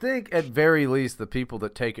 You would think at very least the people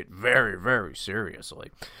that take it very, very seriously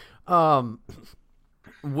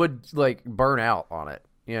would like burn out on it,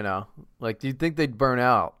 you know? Like, do you think they'd burn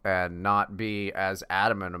out and not be as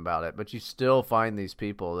adamant about it? But you still find these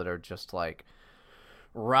people that are just like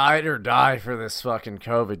ride or die for this fucking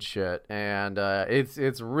COVID shit, and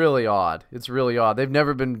it's really odd. It's really odd. They've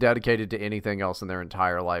never been dedicated to anything else in their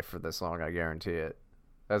entire life for this long. I guarantee it.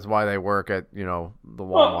 That's why they work at, you know, the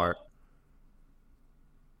Walmart.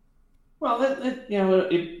 Well,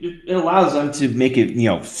 it allows them to make it, you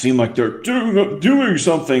know, seem like they're doing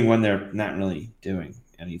something when they're not really doing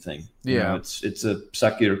anything. Yeah, you know, it's a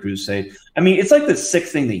secular crusade. I mean, it's like the sick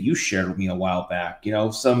thing that you shared with me a while back. You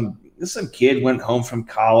know, some kid went home from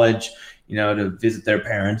college, you know, to visit their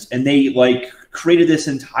parents, and they like created this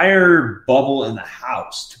entire bubble in the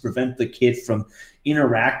house to prevent the kid from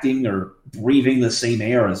interacting or breathing the same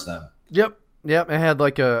air as them. Yep. It had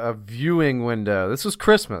like a viewing window. This was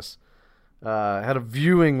Christmas. Had a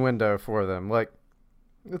viewing window for them. Like,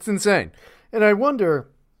 it's insane. And I wonder,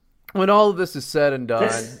 when all of this is said and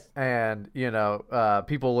done, and, you know,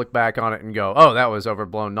 people look back on it and go, oh, that was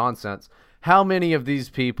overblown nonsense. how many of these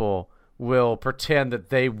people will pretend that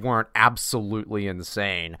they weren't absolutely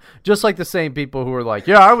insane? Just like the same people who are like,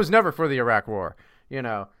 yeah, I was never for the Iraq War.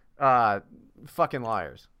 Fucking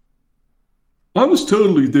liars. I was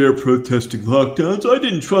totally there protesting lockdowns. I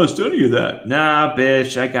didn't trust any of that. Nah,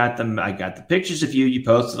 bitch, I got them. I got the pictures of you. You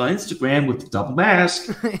posted on Instagram with the double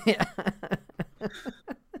mask.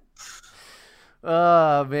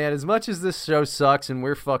 Oh, man, as much as this show sucks and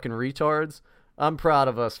we're fucking retards, I'm proud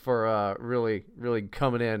of us for really, really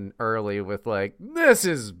coming in early with like, this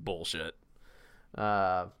is bullshit.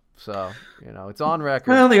 So, it's on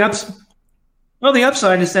record. Well, the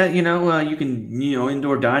upside is that, you can,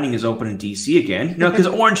 indoor dining is open in D.C. again. Because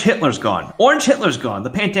Orange Hitler's gone. Orange Hitler's gone. The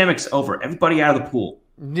pandemic's over. Everybody out of the pool.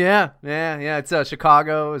 Yeah. It's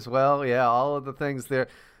Chicago as well. Yeah, all of the things there.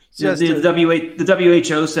 The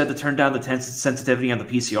WHO said to turn down the sensitivity on the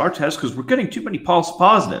PCR test because we're getting too many false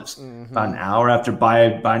positives. Mm-hmm. About an hour after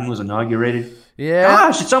Biden was inaugurated. Yeah.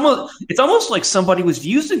 Gosh, it's almost like somebody was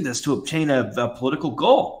using this to obtain a political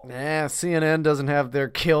goal. Yeah, CNN doesn't have their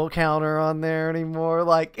kill counter on there anymore.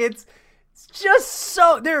 Like, it's just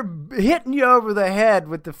so they're hitting you over the head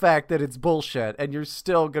with the fact that it's bullshit, and you're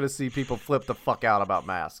still gonna see people flip the fuck out about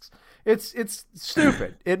masks. It's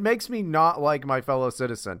stupid. It makes me not like my fellow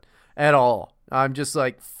citizen at all. I'm just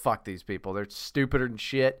like, fuck these people. They're stupider than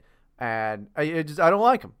shit, and I don't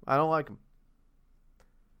like them. I don't like them.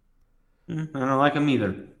 I don't like them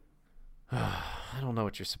either. I don't know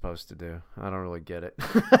what you're supposed to do. I don't really get it.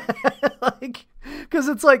 Because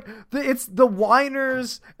it's like it's the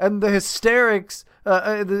whiners and the hysterics.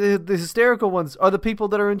 The hysterical ones are the people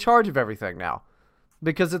that are in charge of everything now,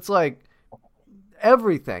 because it's like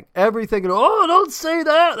everything. And, oh, don't say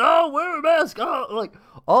that. Oh, wear a mask. Oh, like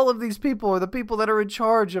all of these people are the people that are in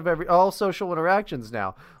charge of all social interactions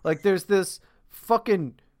now. Like there's this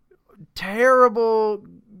fucking terrible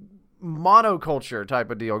monoculture type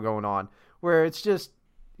of deal going on where it's just,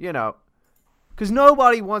 because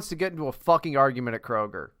nobody wants to get into a fucking argument at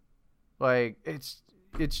Kroger. Like it's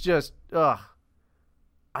just, I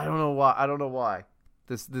don't know why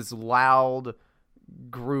this loud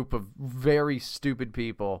group of very stupid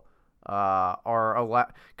people are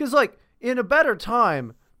allowed, because like in a better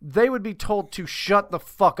time they would be told to shut the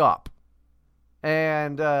fuck up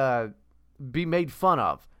and be made fun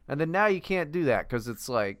of, and then now you can't do that because it's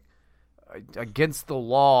like against the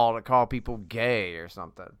law to call people gay or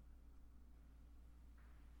something.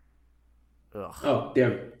 Ugh. Oh,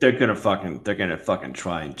 they're gonna fucking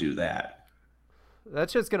try and do that. That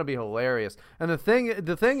shit's gonna be hilarious. And the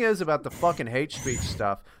thing is about the fucking hate speech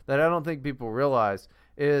stuff that I don't think people realize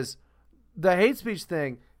is the hate speech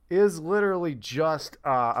thing is literally just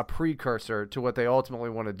a precursor to what they ultimately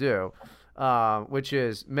want to do, which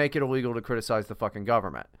is make it illegal to criticize the fucking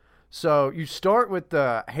government. So you start with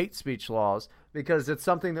the hate speech laws because it's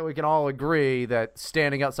something that we can all agree that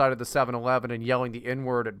standing outside of the 7-Eleven and yelling the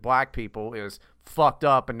N-word at black people is fucked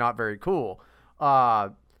up and not very cool.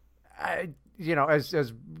 As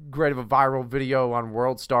great of a viral video on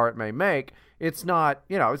World Star it may make, it's not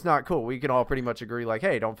cool. We can all pretty much agree like,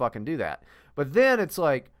 hey, don't fucking do that. But then it's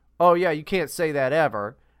like, oh yeah, you can't say that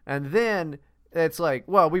ever. And then it's like,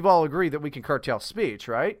 well, we've all agreed that we can curtail speech,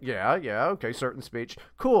 right? Yeah, okay, certain speech.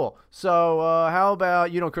 Cool. So how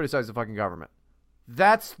about you don't criticize the fucking government?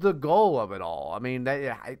 That's the goal of it all. I mean,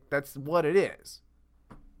 that's what it is.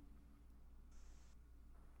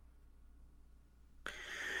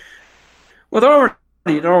 Well,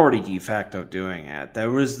 they're already de facto doing it.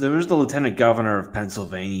 There was the lieutenant governor of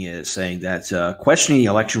Pennsylvania saying that questioning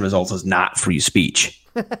election results is not free speech.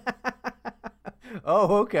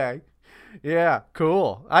 Oh, okay. Yeah,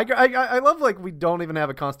 cool. I love like we don't even have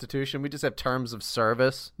a constitution. We just have terms of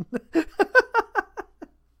service.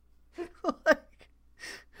 Like,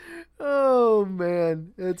 oh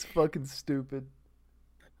man, it's fucking stupid.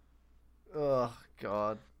 Oh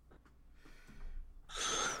God.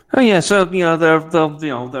 Oh yeah, so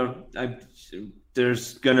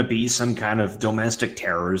there's gonna be some kind of domestic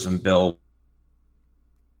terrorism bill.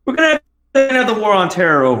 We're gonna have the war on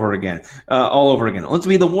terror all over again. Let's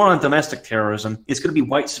be the war on domestic terrorism. It's going to be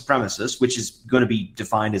white supremacists, which is going to be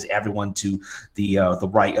defined as everyone to the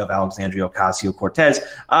right of Alexandria Ocasio-Cortez.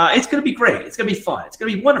 It's going to be great. It's going to be fun. It's going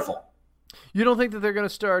to be wonderful. You don't think that they're going to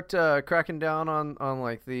start cracking down on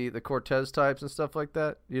like the Cortez types and stuff like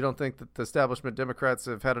that? You don't think that the establishment Democrats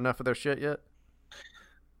have had enough of their shit yet?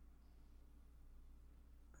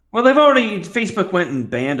 Well, Facebook went and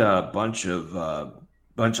banned a bunch of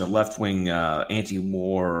bunch of left-wing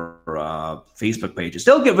anti-war Facebook pages.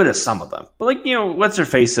 They'll get rid of some of them, but like what's her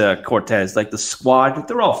face Cortez, like the Squad,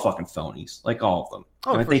 they're all fucking phonies, like all of them.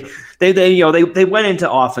 Oh, they, sure. they went into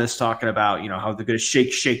office talking about how they're gonna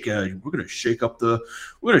shake we're gonna shake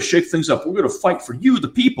things up. We're gonna fight for you, the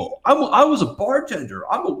people. I was a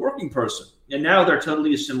bartender. I'm a working person, and now they're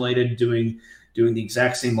totally assimilated, doing the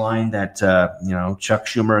exact same line that Chuck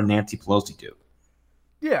Schumer and Nancy Pelosi do.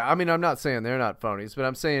 Yeah, I mean, I'm not saying they're not phonies, but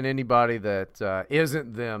I'm saying anybody that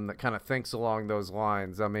isn't them that kind of thinks along those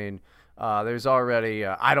lines. I mean, there's already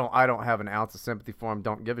I don't have an ounce of sympathy for them.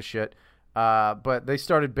 Don't give a shit. But they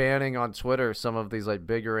started banning on Twitter some of these like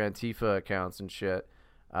bigger Antifa accounts and shit.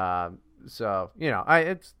 So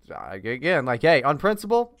again, like, hey, on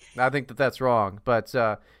principle, I think that's wrong. But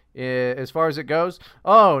as far as it goes,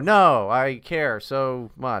 oh no, I care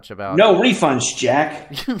so much about no refunds,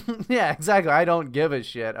 Jack. Yeah, exactly. I don't give a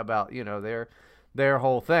shit about their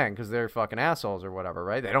whole thing because they're fucking assholes or whatever,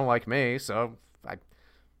 right? They don't like me, so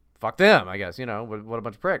fuck them, I guess. What a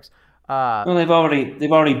bunch of pricks. Well, they've already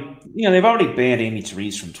banned Amy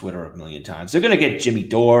Therese from Twitter a million times. They're gonna get Jimmy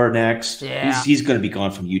Dore next. Yeah. He's gonna be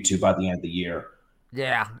gone from YouTube by the end of the year.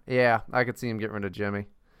 Yeah, I could see him getting rid of Jimmy.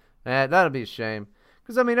 That'd be a shame.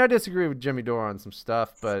 Because, I mean, I disagree with Jimmy Dore on some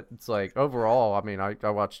stuff, but it's like, overall, I mean, I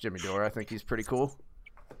watch Jimmy Dore. I think he's pretty cool.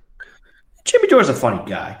 Jimmy Dore's a funny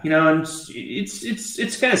guy, and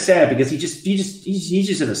it's kind of sad because he's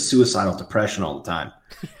just in a suicidal depression all the time.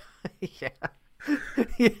 Yeah.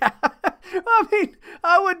 I mean,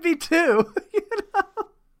 I would be too,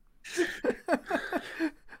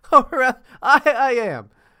 I am.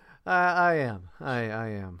 I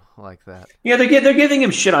am like that. Yeah, they're giving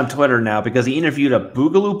him shit on Twitter now because he interviewed a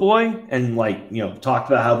Boogaloo boy and talked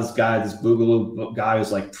about how this Boogaloo guy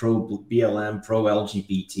was like pro BLM, pro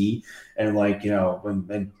LGBT, and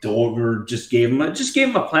when Dover just gave him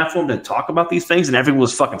a platform to talk about these things, and everyone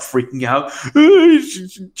was fucking freaking out.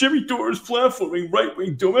 Jimmy Dore is platforming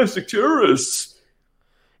right-wing domestic terrorists.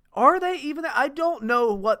 Are they even? I don't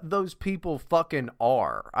know what those people fucking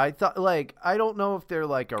are. I thought, I don't know if they're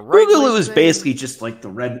like a Boogaloo is basically just like the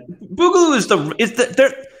red. Boogaloo is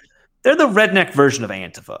they're the redneck version of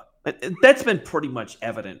Antifa. That's been pretty much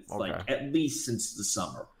evident, at least since the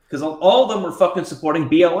summer, because all of them were fucking supporting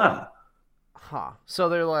BLM. Huh? So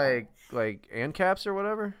they're like ANCAPs or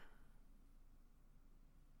whatever.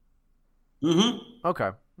 Mm-hmm. Okay.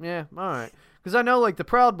 Yeah. All right. Because I know, the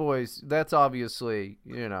Proud Boys, that's obviously,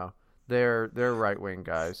 they're right-wing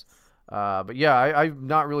guys. But yeah, I've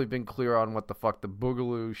not really been clear on what the fuck the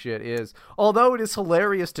Boogaloo shit is. Although it is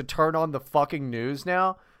hilarious to turn on the fucking news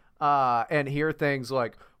now and hear things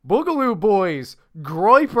like, Boogaloo Boys,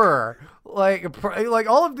 Groiper, like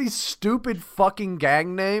all of these stupid fucking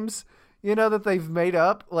gang names, that they've made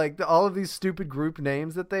up. All of these stupid group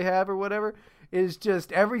names that they have or whatever. Is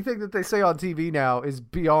just everything that they say on TV now is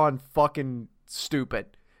beyond fucking stupid.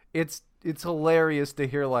 It's hilarious to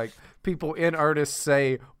hear people in earnest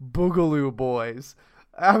say Boogaloo Boys.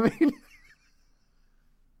 I mean,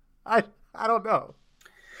 I don't know.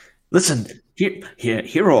 Listen,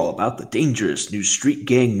 hear all about the dangerous new street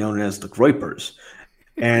gang known as the Groipers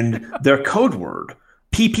and their code word,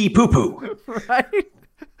 pee poo poo. Right?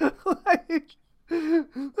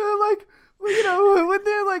 When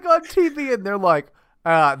they're on TV and they're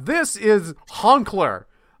this is Honkler.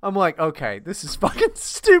 I'm like, okay, this is fucking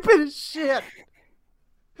stupid as shit.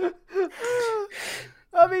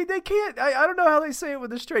 I mean, they can't. I don't know how they say it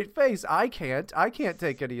with a straight face. I can't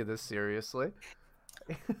take any of this seriously.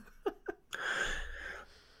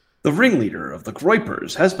 The ringleader of the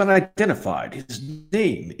Groipers has been identified. His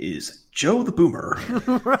name is Joe the Boomer.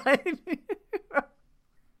 Right?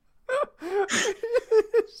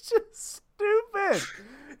 It's just stupid.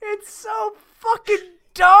 It's so fucking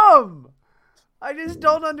dumb. I just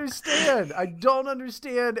don't understand. I don't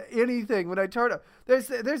understand anything when I turn up.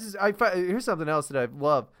 Here's something else that I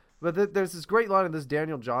love. But there's this great line in this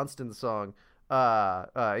Daniel Johnston song.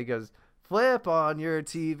 He goes, "Flip on your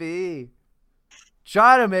TV.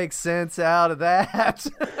 Try to make sense out of that."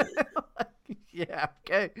 Yeah,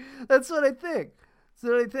 okay. That's what I think.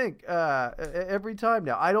 Every time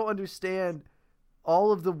now. I don't understand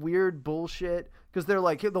all of the weird bullshit because they're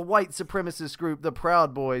the white supremacist group, the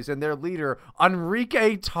Proud Boys, and their leader,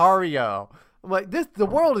 Enrique Tarrio. I'm like, the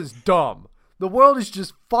world is dumb. The world is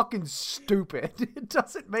just fucking stupid. It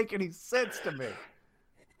doesn't make any sense to me.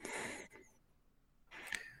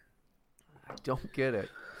 I don't get it.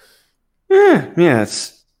 Yeah,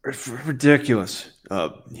 it's ridiculous.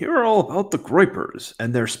 Here are all about the Groipers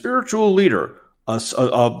and their spiritual leader, a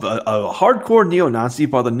hardcore neo-Nazi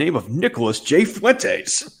by the name of Nicholas J.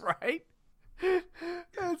 Fuentes. Right?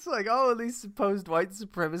 It's like, oh, these supposed white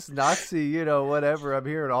supremacist Nazi, whatever. I'm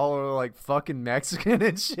hearing all are like fucking Mexican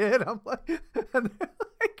and shit. I'm like,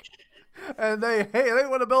 and they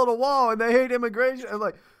want to build a wall and they hate immigration.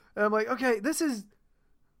 And I'm like, okay, this is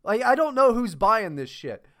like, I don't know who's buying this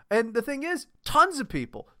shit. And the thing is, tons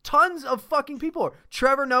of fucking people are.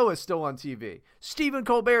 Trevor Noah is still on TV. Stephen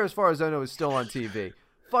Colbert, as far as I know, is still on TV.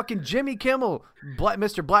 Fucking Jimmy Kimmel,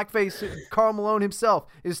 Mr. Blackface, Karl Malone himself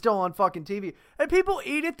is still on fucking TV. And people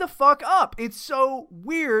eat it the fuck up. It's so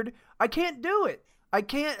weird. I can't do it. I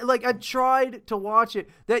can't, like, I tried to watch it.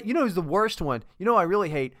 Who's the worst one? I really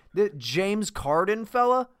hate? The James Corden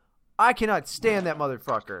fella. I cannot stand that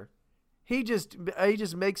motherfucker. He just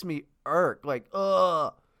makes me irk. Like,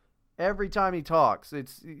 ugh. Every time he talks,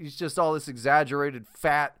 he's just all this exaggerated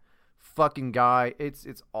fat fucking guy.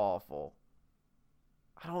 It's awful.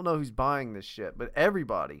 I don't know who's buying this shit, but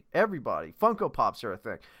everybody. Funko Pops are a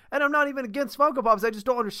thing. And I'm not even against Funko Pops. I just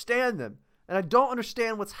don't understand them. And I don't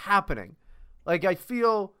understand what's happening. Like, I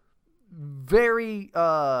feel very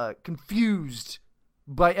confused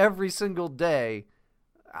by every single day.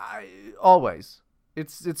 Always.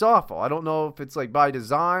 It's awful. I don't know if it's like by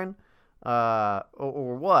design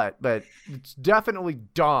or what, but it's definitely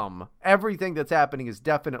dumb. Everything that's happening is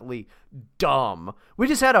definitely dumb. We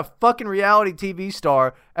just had a fucking reality TV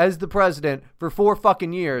star as the president for 4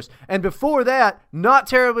 fucking years, and before that, not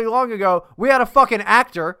terribly long ago, we had a fucking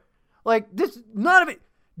actor. Like, this, none of it.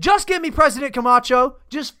 Just give me President Camacho.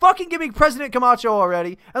 Just fucking give me President Camacho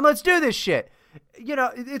already, and let's do this shit.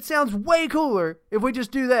 It sounds way cooler if we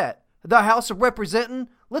just do that. The House of Representing,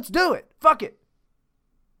 let's do it. Fuck it.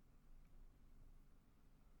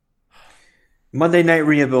 Monday Night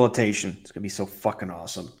Rehabilitation. It's going to be so fucking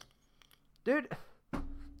awesome. Dude,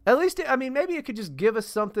 at least, maybe it could just give us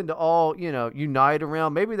something to all, unite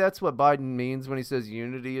around. Maybe that's what Biden means when he says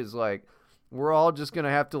unity is like, we're all just going to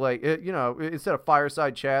have to instead of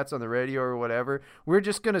fireside chats on the radio or whatever, we're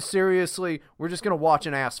just going to watch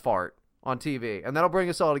an ass fart on TV, and that'll bring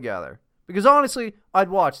us all together. Because honestly, I'd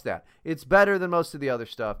watch that. It's better than most of the other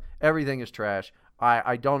stuff. Everything is trash.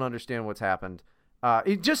 I don't understand what's happened.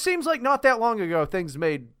 It just seems like not that long ago things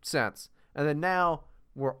made sense. And then now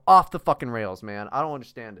we're off the fucking rails, man. I don't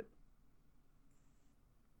understand it.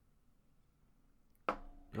 I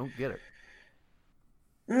don't get it.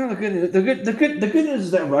 Well, the good news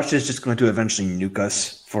is that Russia is just going to eventually nuke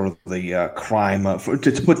us for the crime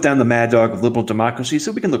to put down the mad dog of liberal democracy.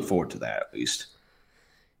 So we can look forward to that at least.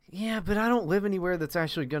 Yeah, but I don't live anywhere that's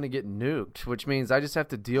actually going to get nuked, which means I just have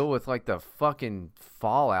to deal with, like, the fucking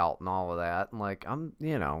fallout and all of that. And, like, I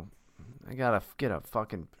got to get I'm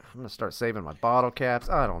going to start saving my bottle caps.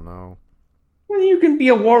 I don't know. Well, you can be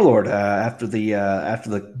a warlord after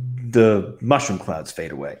the mushroom clouds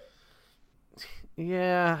fade away.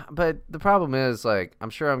 Yeah, but the problem is, like, I'm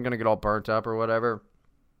sure I'm going to get all burnt up or whatever.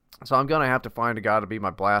 So I'm going to have to find a guy to be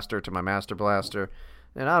my blaster to my master blaster.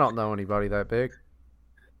 And I don't know anybody that big.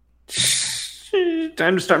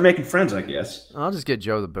 Time to start making friends, I guess. I'll just get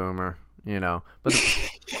Joe the Boomer, But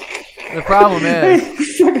the problem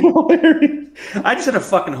is... I just had a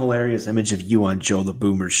fucking hilarious image of you on Joe the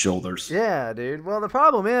Boomer's shoulders. Yeah, dude. Well, the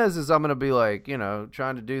problem is I'm going to be like,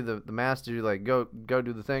 trying to do the master, like, go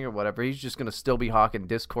do the thing or whatever. He's just going to still be hawking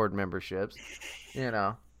Discord memberships,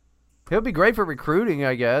 He'll be great for recruiting,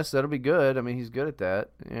 I guess. That'll be good. I mean, he's good at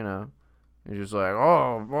that, He's just like,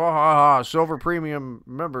 silver premium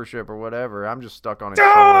membership or whatever. I'm just stuck on it.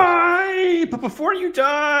 Die! But before you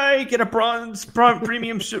die, get a bronze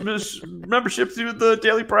premium membership through the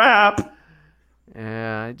Daily Prap.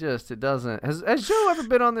 Yeah, it doesn't. Has Joe ever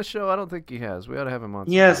been on this show? I don't think he has. We ought to have him on.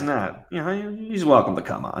 He has not. He's welcome to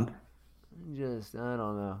come on. I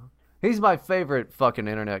don't know. He's my favorite fucking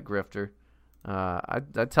internet grifter. I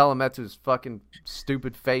tell him that to his fucking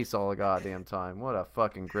stupid face all the goddamn time. What a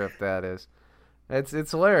fucking grift that is.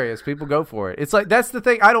 It's hilarious. People go for it. It's like, that's the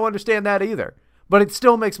thing. I don't understand that either. But it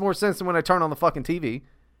still makes more sense than when I turn on the fucking TV.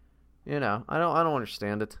 I don't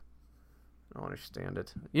understand it. I don't understand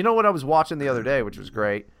it. You know what I was watching the other day, which was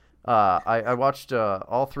great? I watched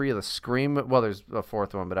all 3 of the Scream. Well, there's a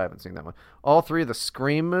 4th one, but I haven't seen that one. All 3 of the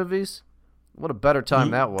Scream movies. What a better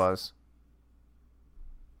time that was.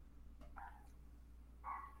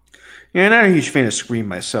 Yeah, I'm not a huge fan of Scream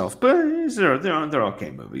myself, but they're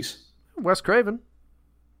okay movies. Wes Craven.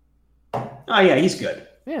 Oh yeah, he's good.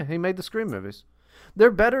 Yeah, he made the Scream movies.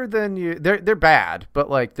 They're better than you. They're bad, but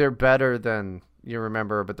like they're better than you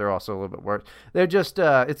remember. But they're also a little bit worse. They're just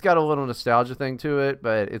it's got a little nostalgia thing to it,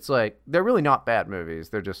 but it's like they're really not bad movies.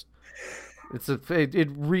 They're just it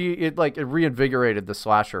reinvigorated the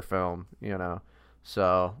slasher film,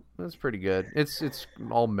 So it's pretty good. It's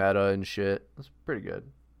all meta and shit. It's pretty good.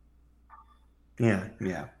 Yeah,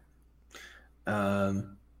 yeah.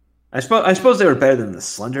 I suppose they were better than the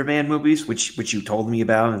Slender Man movies, which you told me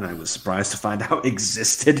about, and I was surprised to find out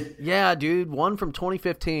existed. Yeah, dude. One from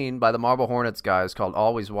 2015 by the Marble Hornets guys called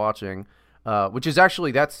Always Watching, which is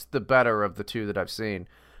actually, that's the better of the two that I've seen.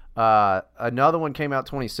 Another one came out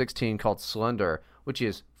 2016 called Slender, which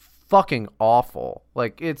is fucking awful.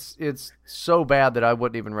 Like, it's so bad that I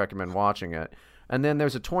wouldn't even recommend watching it. And then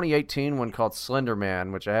there's a 2018 one called Slender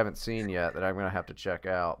Man, which I haven't seen yet, that I'm going to have to check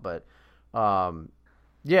out. But,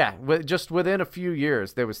 yeah, just within a few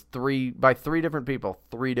years, there was three different people,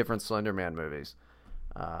 3 different Slender Man movies.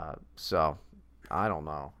 So, I don't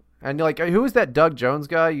know. And, like, who is that Doug Jones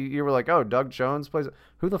guy? You were like, oh, Doug Jones plays...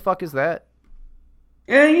 Who the fuck is that?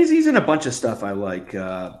 Yeah, he's in a bunch of stuff I like. He's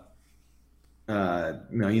a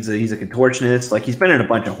contortionist. Like, he's been in a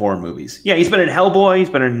bunch of horror movies. Yeah, he's been in Hellboy. He's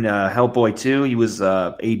been in Hellboy 2. He was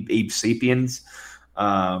Abe Sapiens.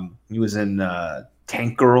 He was in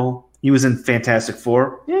Tank Girl. He was in Fantastic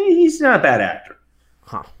Four. Yeah, he's not a bad actor.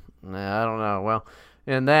 Huh. Nah, I don't know. Well,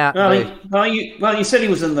 in that... you said he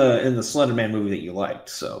was in the Slender Man movie that you liked,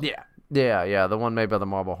 so... Yeah, the one made by the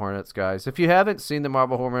Marble Hornets guys. If you haven't seen the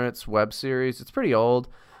Marble Hornets web series, it's pretty old,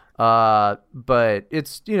 but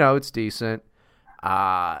it's decent.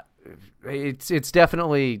 It's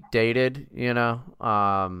definitely dated,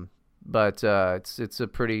 but it's a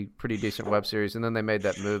pretty decent web series. And then they made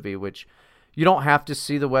that movie, which you don't have to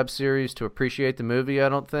see the web series to appreciate the movie, I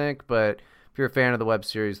don't think. But if you're a fan of the web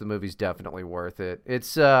series, the movie's definitely worth it.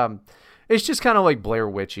 It's just kind of like Blair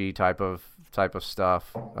Witchy type of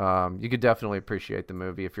stuff. You could definitely appreciate the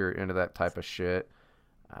movie if you're into that type of shit.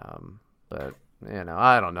 But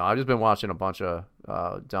I don't know. I've just been watching a bunch of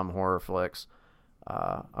dumb horror flicks.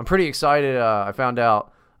 I'm pretty excited. I found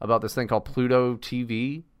out about this thing called Pluto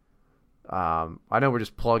TV. I know we're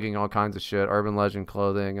just plugging all kinds of shit, Urban Legend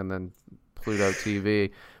Clothing, and then Pluto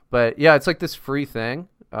TV. But yeah, it's like this free thing.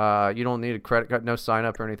 You don't need a credit card, no sign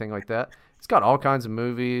up or anything like that. It's got all kinds of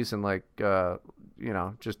movies and like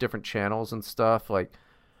just different channels and stuff. Like,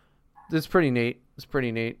 it's pretty neat.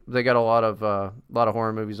 They got a lot of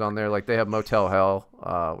horror movies on there. Like, they have Motel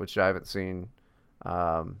Hell, which I haven't seen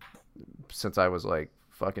since I was like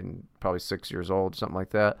fucking probably 6 years old, something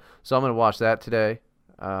like that. So I'm gonna watch that today,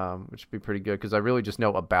 which would be pretty good because I really just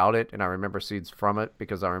know about it and I remember scenes from it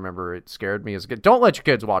because I remember it scared me as a kid. Don't let your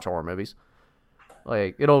kids watch horror movies.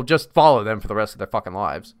 Like, it'll just follow them for the rest of their fucking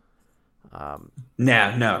lives.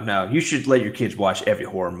 No. You should let your kids watch every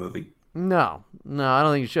horror movie. No, I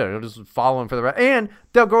don't think you should. It'll just follow them for the rest, and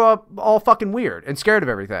they'll grow up all fucking weird and scared of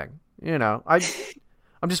everything. I'm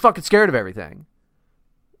just fucking scared of everything.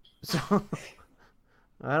 So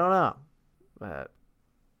I don't know, but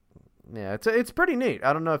yeah, it's pretty neat.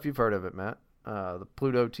 I don't know if you've heard of it, Matt. The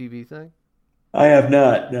Pluto TV thing. I have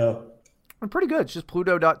not. No. Pretty good. It's just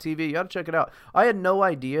Pluto.tv. You got to check it out. I had no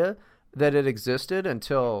idea that it existed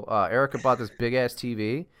until Erica bought this big ass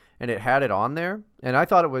TV and it had it on there, and I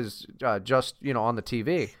thought it was just on the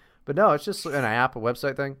TV, but no, it's just an app, a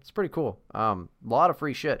website thing. It's pretty cool. A lot of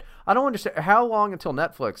free shit. I don't understand how long until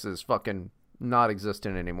Netflix is fucking not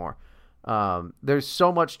existent anymore. There's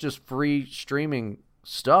so much just free streaming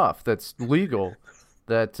stuff that's legal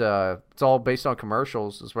that it's all based on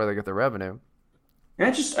commercials is where they get their revenue.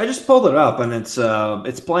 I just pulled it up and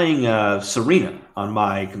it's playing Serena on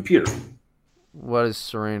my computer. What is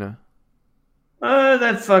Serena?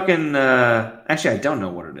 That fucking actually I don't know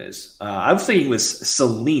what it is. I was thinking it was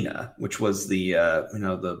Selena, which was the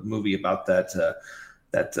the movie about that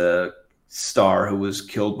star who was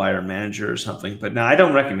killed by her manager or something. But no, I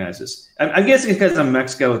don't recognize this. I'm guessing because I'm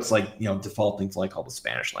Mexico, it's like defaulting to like all the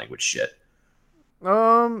Spanish language shit.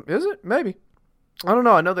 Is it? Maybe. I don't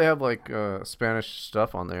know. I know they have like Spanish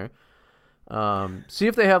stuff on there. See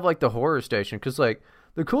if they have like the horror station, because like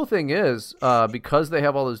the cool thing is because they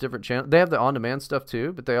have all those different channels. They have the on-demand stuff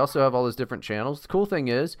too, but they also have all those different channels. The cool thing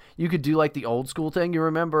is you could do like the old school thing. You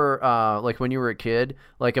remember like when you were a kid,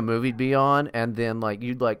 like a movie'd be on, and then like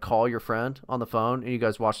you'd like call your friend on the phone, and you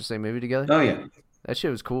guys watch the same movie together. Oh yeah, that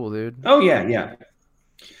shit was cool, dude. Oh yeah.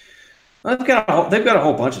 They've got a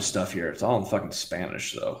whole bunch of stuff here. It's all in fucking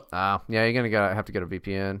Spanish, though. Yeah, you're gonna have to get a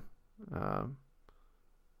VPN.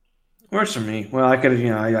 Works for me. Well, I could,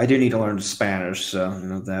 I do need to learn Spanish, so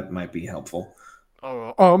that might be helpful.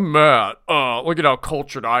 Matt, look at how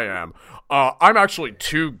cultured I am. I'm actually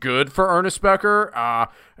too good for Ernest Becker,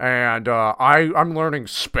 and I'm learning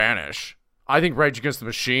Spanish. I think Rage Against the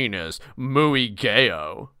Machine is muy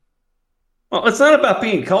gayo. Well, it's not about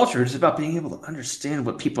being cultured. It's about being able to understand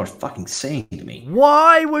what people are fucking saying to me.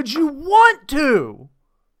 Why would you want to?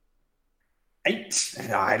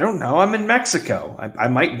 I don't know. I'm in Mexico. I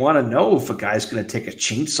might want to know if a guy's going to take a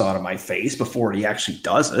chainsaw to my face before he actually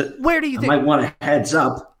does it. Where do you think? I might want a heads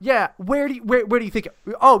up. Yeah, where do you think?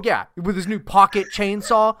 Oh yeah, with his new pocket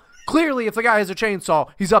chainsaw. Clearly, if the guy has a chainsaw,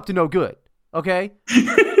 he's up to no good. Okay.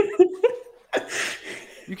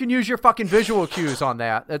 You can use your fucking visual cues on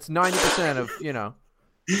that. That's 90% of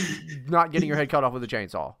not getting your head cut off with a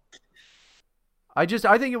chainsaw. I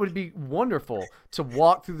think it would be wonderful to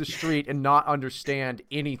walk through the street and not understand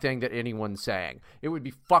anything that anyone's saying. It would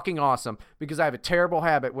be fucking awesome because I have a terrible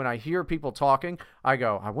habit when I hear people talking, I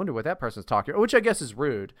go, I wonder what that person's talking about, which I guess is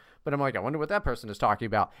rude, but I'm like, I wonder what that person is talking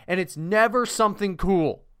about. And it's never something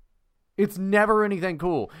cool. It's never anything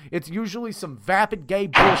cool. It's usually some vapid gay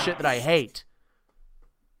bullshit that I hate.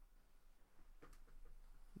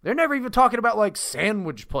 They're never even talking about like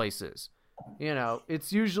sandwich places.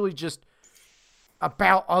 It's usually just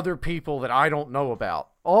about other people that I don't know about.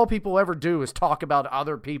 All people ever do is talk about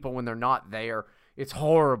other people when they're not there. It's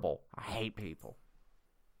horrible. I hate people.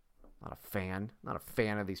 Not a fan. Not a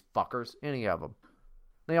fan of these fuckers. Any of them.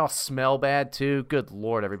 They all smell bad too. Good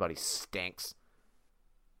Lord, everybody stinks.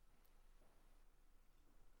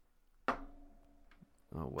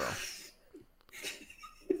 Oh, well.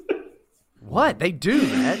 What? They do,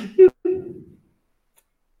 man.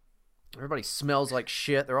 Everybody smells like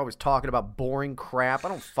shit. They're always talking about boring crap. I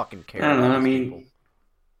don't fucking care. I don't know. I mean, people.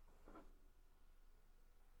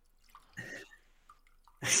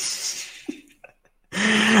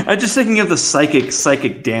 I'm just thinking of the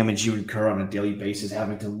psychic damage you incur on a daily basis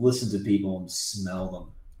having to listen to people and smell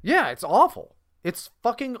them. Yeah, it's awful. It's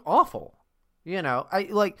fucking awful.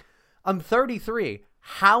 I'm 33.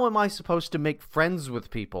 How am I supposed to make friends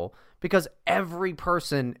with people? Because every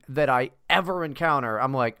person that I ever encounter,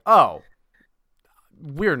 I'm like, oh,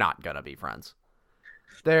 we're not gonna be friends.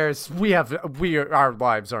 Our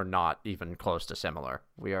lives are not even close to similar.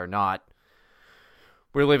 We are not.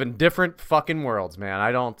 We live in different fucking worlds, man.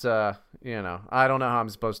 I don't know how I'm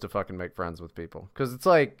supposed to fucking make friends with people. Because it's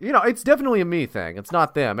like, it's definitely a me thing. It's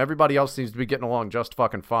not them. Everybody else seems to be getting along just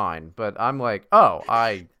fucking fine. But I'm like, oh,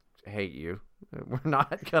 I hate you. We're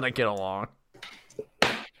not gonna get along.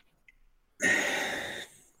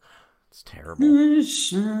 It's terrible.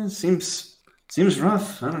 Seems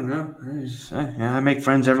rough. I don't know. I make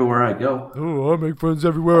friends everywhere I go. Oh, I make friends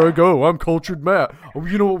everywhere I go. I'm cultured Matt. Oh,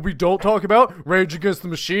 you know what we don't talk about? Rage Against the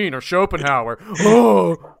Machine or Schopenhauer.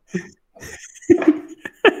 Oh.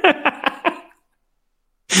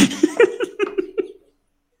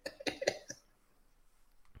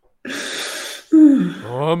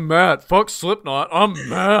 Oh, I'm Matt. Fuck Slipknot. I'm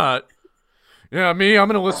Matt. Yeah, me, I'm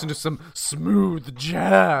going to listen to some smooth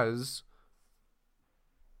jazz.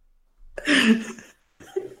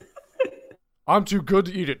 I'm too good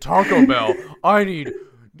to eat at Taco Bell. I need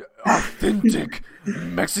authentic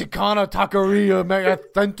Mexicana taqueria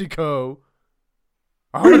authentico.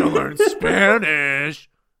 I'm going to learn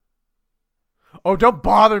Spanish. Oh, don't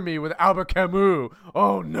bother me with Albert Camus.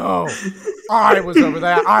 Oh, no. I was over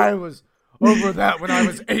that. I was over that when I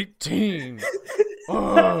was 18.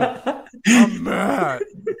 Oh, I'm mad.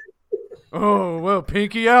 Oh, well,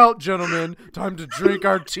 pinky out, gentlemen. Time to drink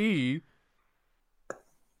our tea.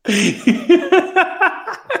 Yeah,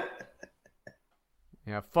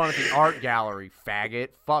 fun at the art gallery, faggot.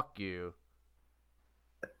 Fuck you.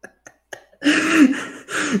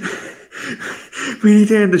 We need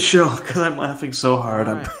to end the show because I'm laughing so hard.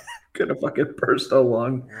 Right. I'm gonna fucking burst a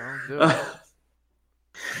lung.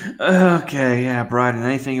 Okay, yeah, Brian.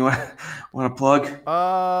 Anything you want to plug?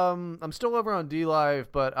 I'm still over on DLive,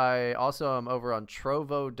 but I also am over on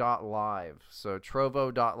Trovo.live. So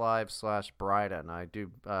Trovo.live/Bryden. I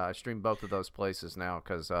stream both of those places now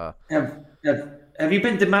because have you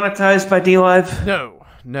been demonetized by DLive?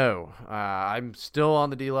 No. I'm still on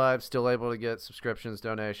the DLive, still able to get subscriptions,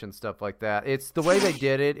 donations, stuff like that. It's the way they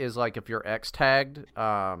did it is like if you're X tagged,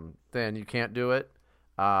 then you can't do it.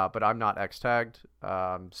 But I'm not X-tagged,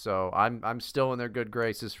 so I'm still in their good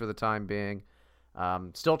graces for the time being.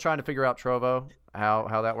 Still trying to figure out Trovo,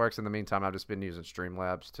 how that works. In the meantime, I've just been using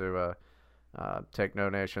Streamlabs to take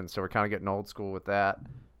donations, so we're kind of getting old school with that.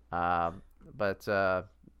 But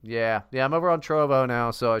I'm over on Trovo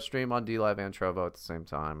now, so I stream on DLive and Trovo at the same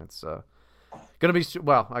time. It's gonna be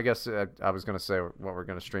I guess I was gonna say what we're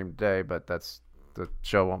gonna stream today, but the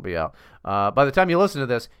show won't be out. By the time you listen to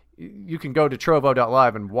this, you can go to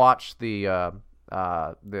Trovo.live and watch the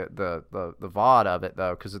VOD of it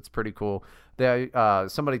though, because it's pretty cool.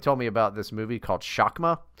 Somebody told me about this movie called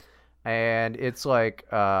Shakma, and it's like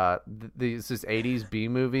this 80s B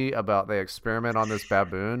movie about they experiment on this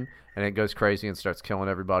baboon and it goes crazy and starts killing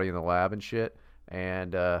everybody in the lab and shit.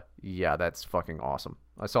 And yeah, that's fucking awesome.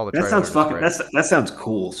 I saw the That trailer. that sounds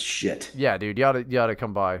cool as shit. Yeah, dude, you ought to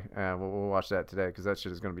come by and we'll watch that today because that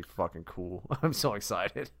shit is gonna be fucking cool. I'm so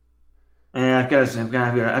excited. And I've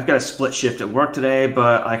got a split shift at work today,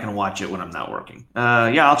 but I can watch it when I'm not working.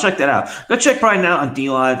 Yeah, I'll check that out. Go check right now on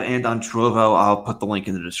DLive and on Trovo. I'll put the link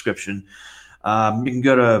in the description. You can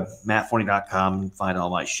go to mattforney.com and find all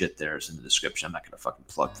my shit there. It's in the description. I'm not going to fucking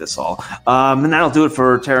plug this all. And that'll do it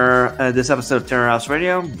for this episode of Terror House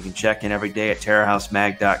Radio. You can check in every day at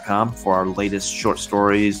terrorhousemag.com for our latest short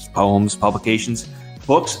stories, poems, publications,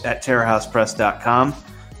 books at terrorhousepress.com.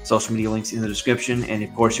 Social media links in the description. And,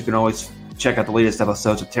 of course, you can always check out the latest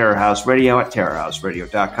episodes of Terror House Radio at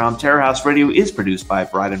terrorhouseradio.com. Terror House Radio is produced by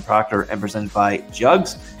Bryden Proctor and presented by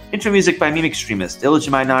Jugs. Intro music by Meme Extremist.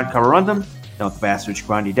 Illegimai non-carborundum. Don't the bastards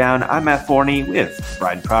grind you down. I'm Matt Forney with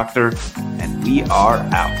Bryden Proctor, and we are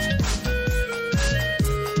out.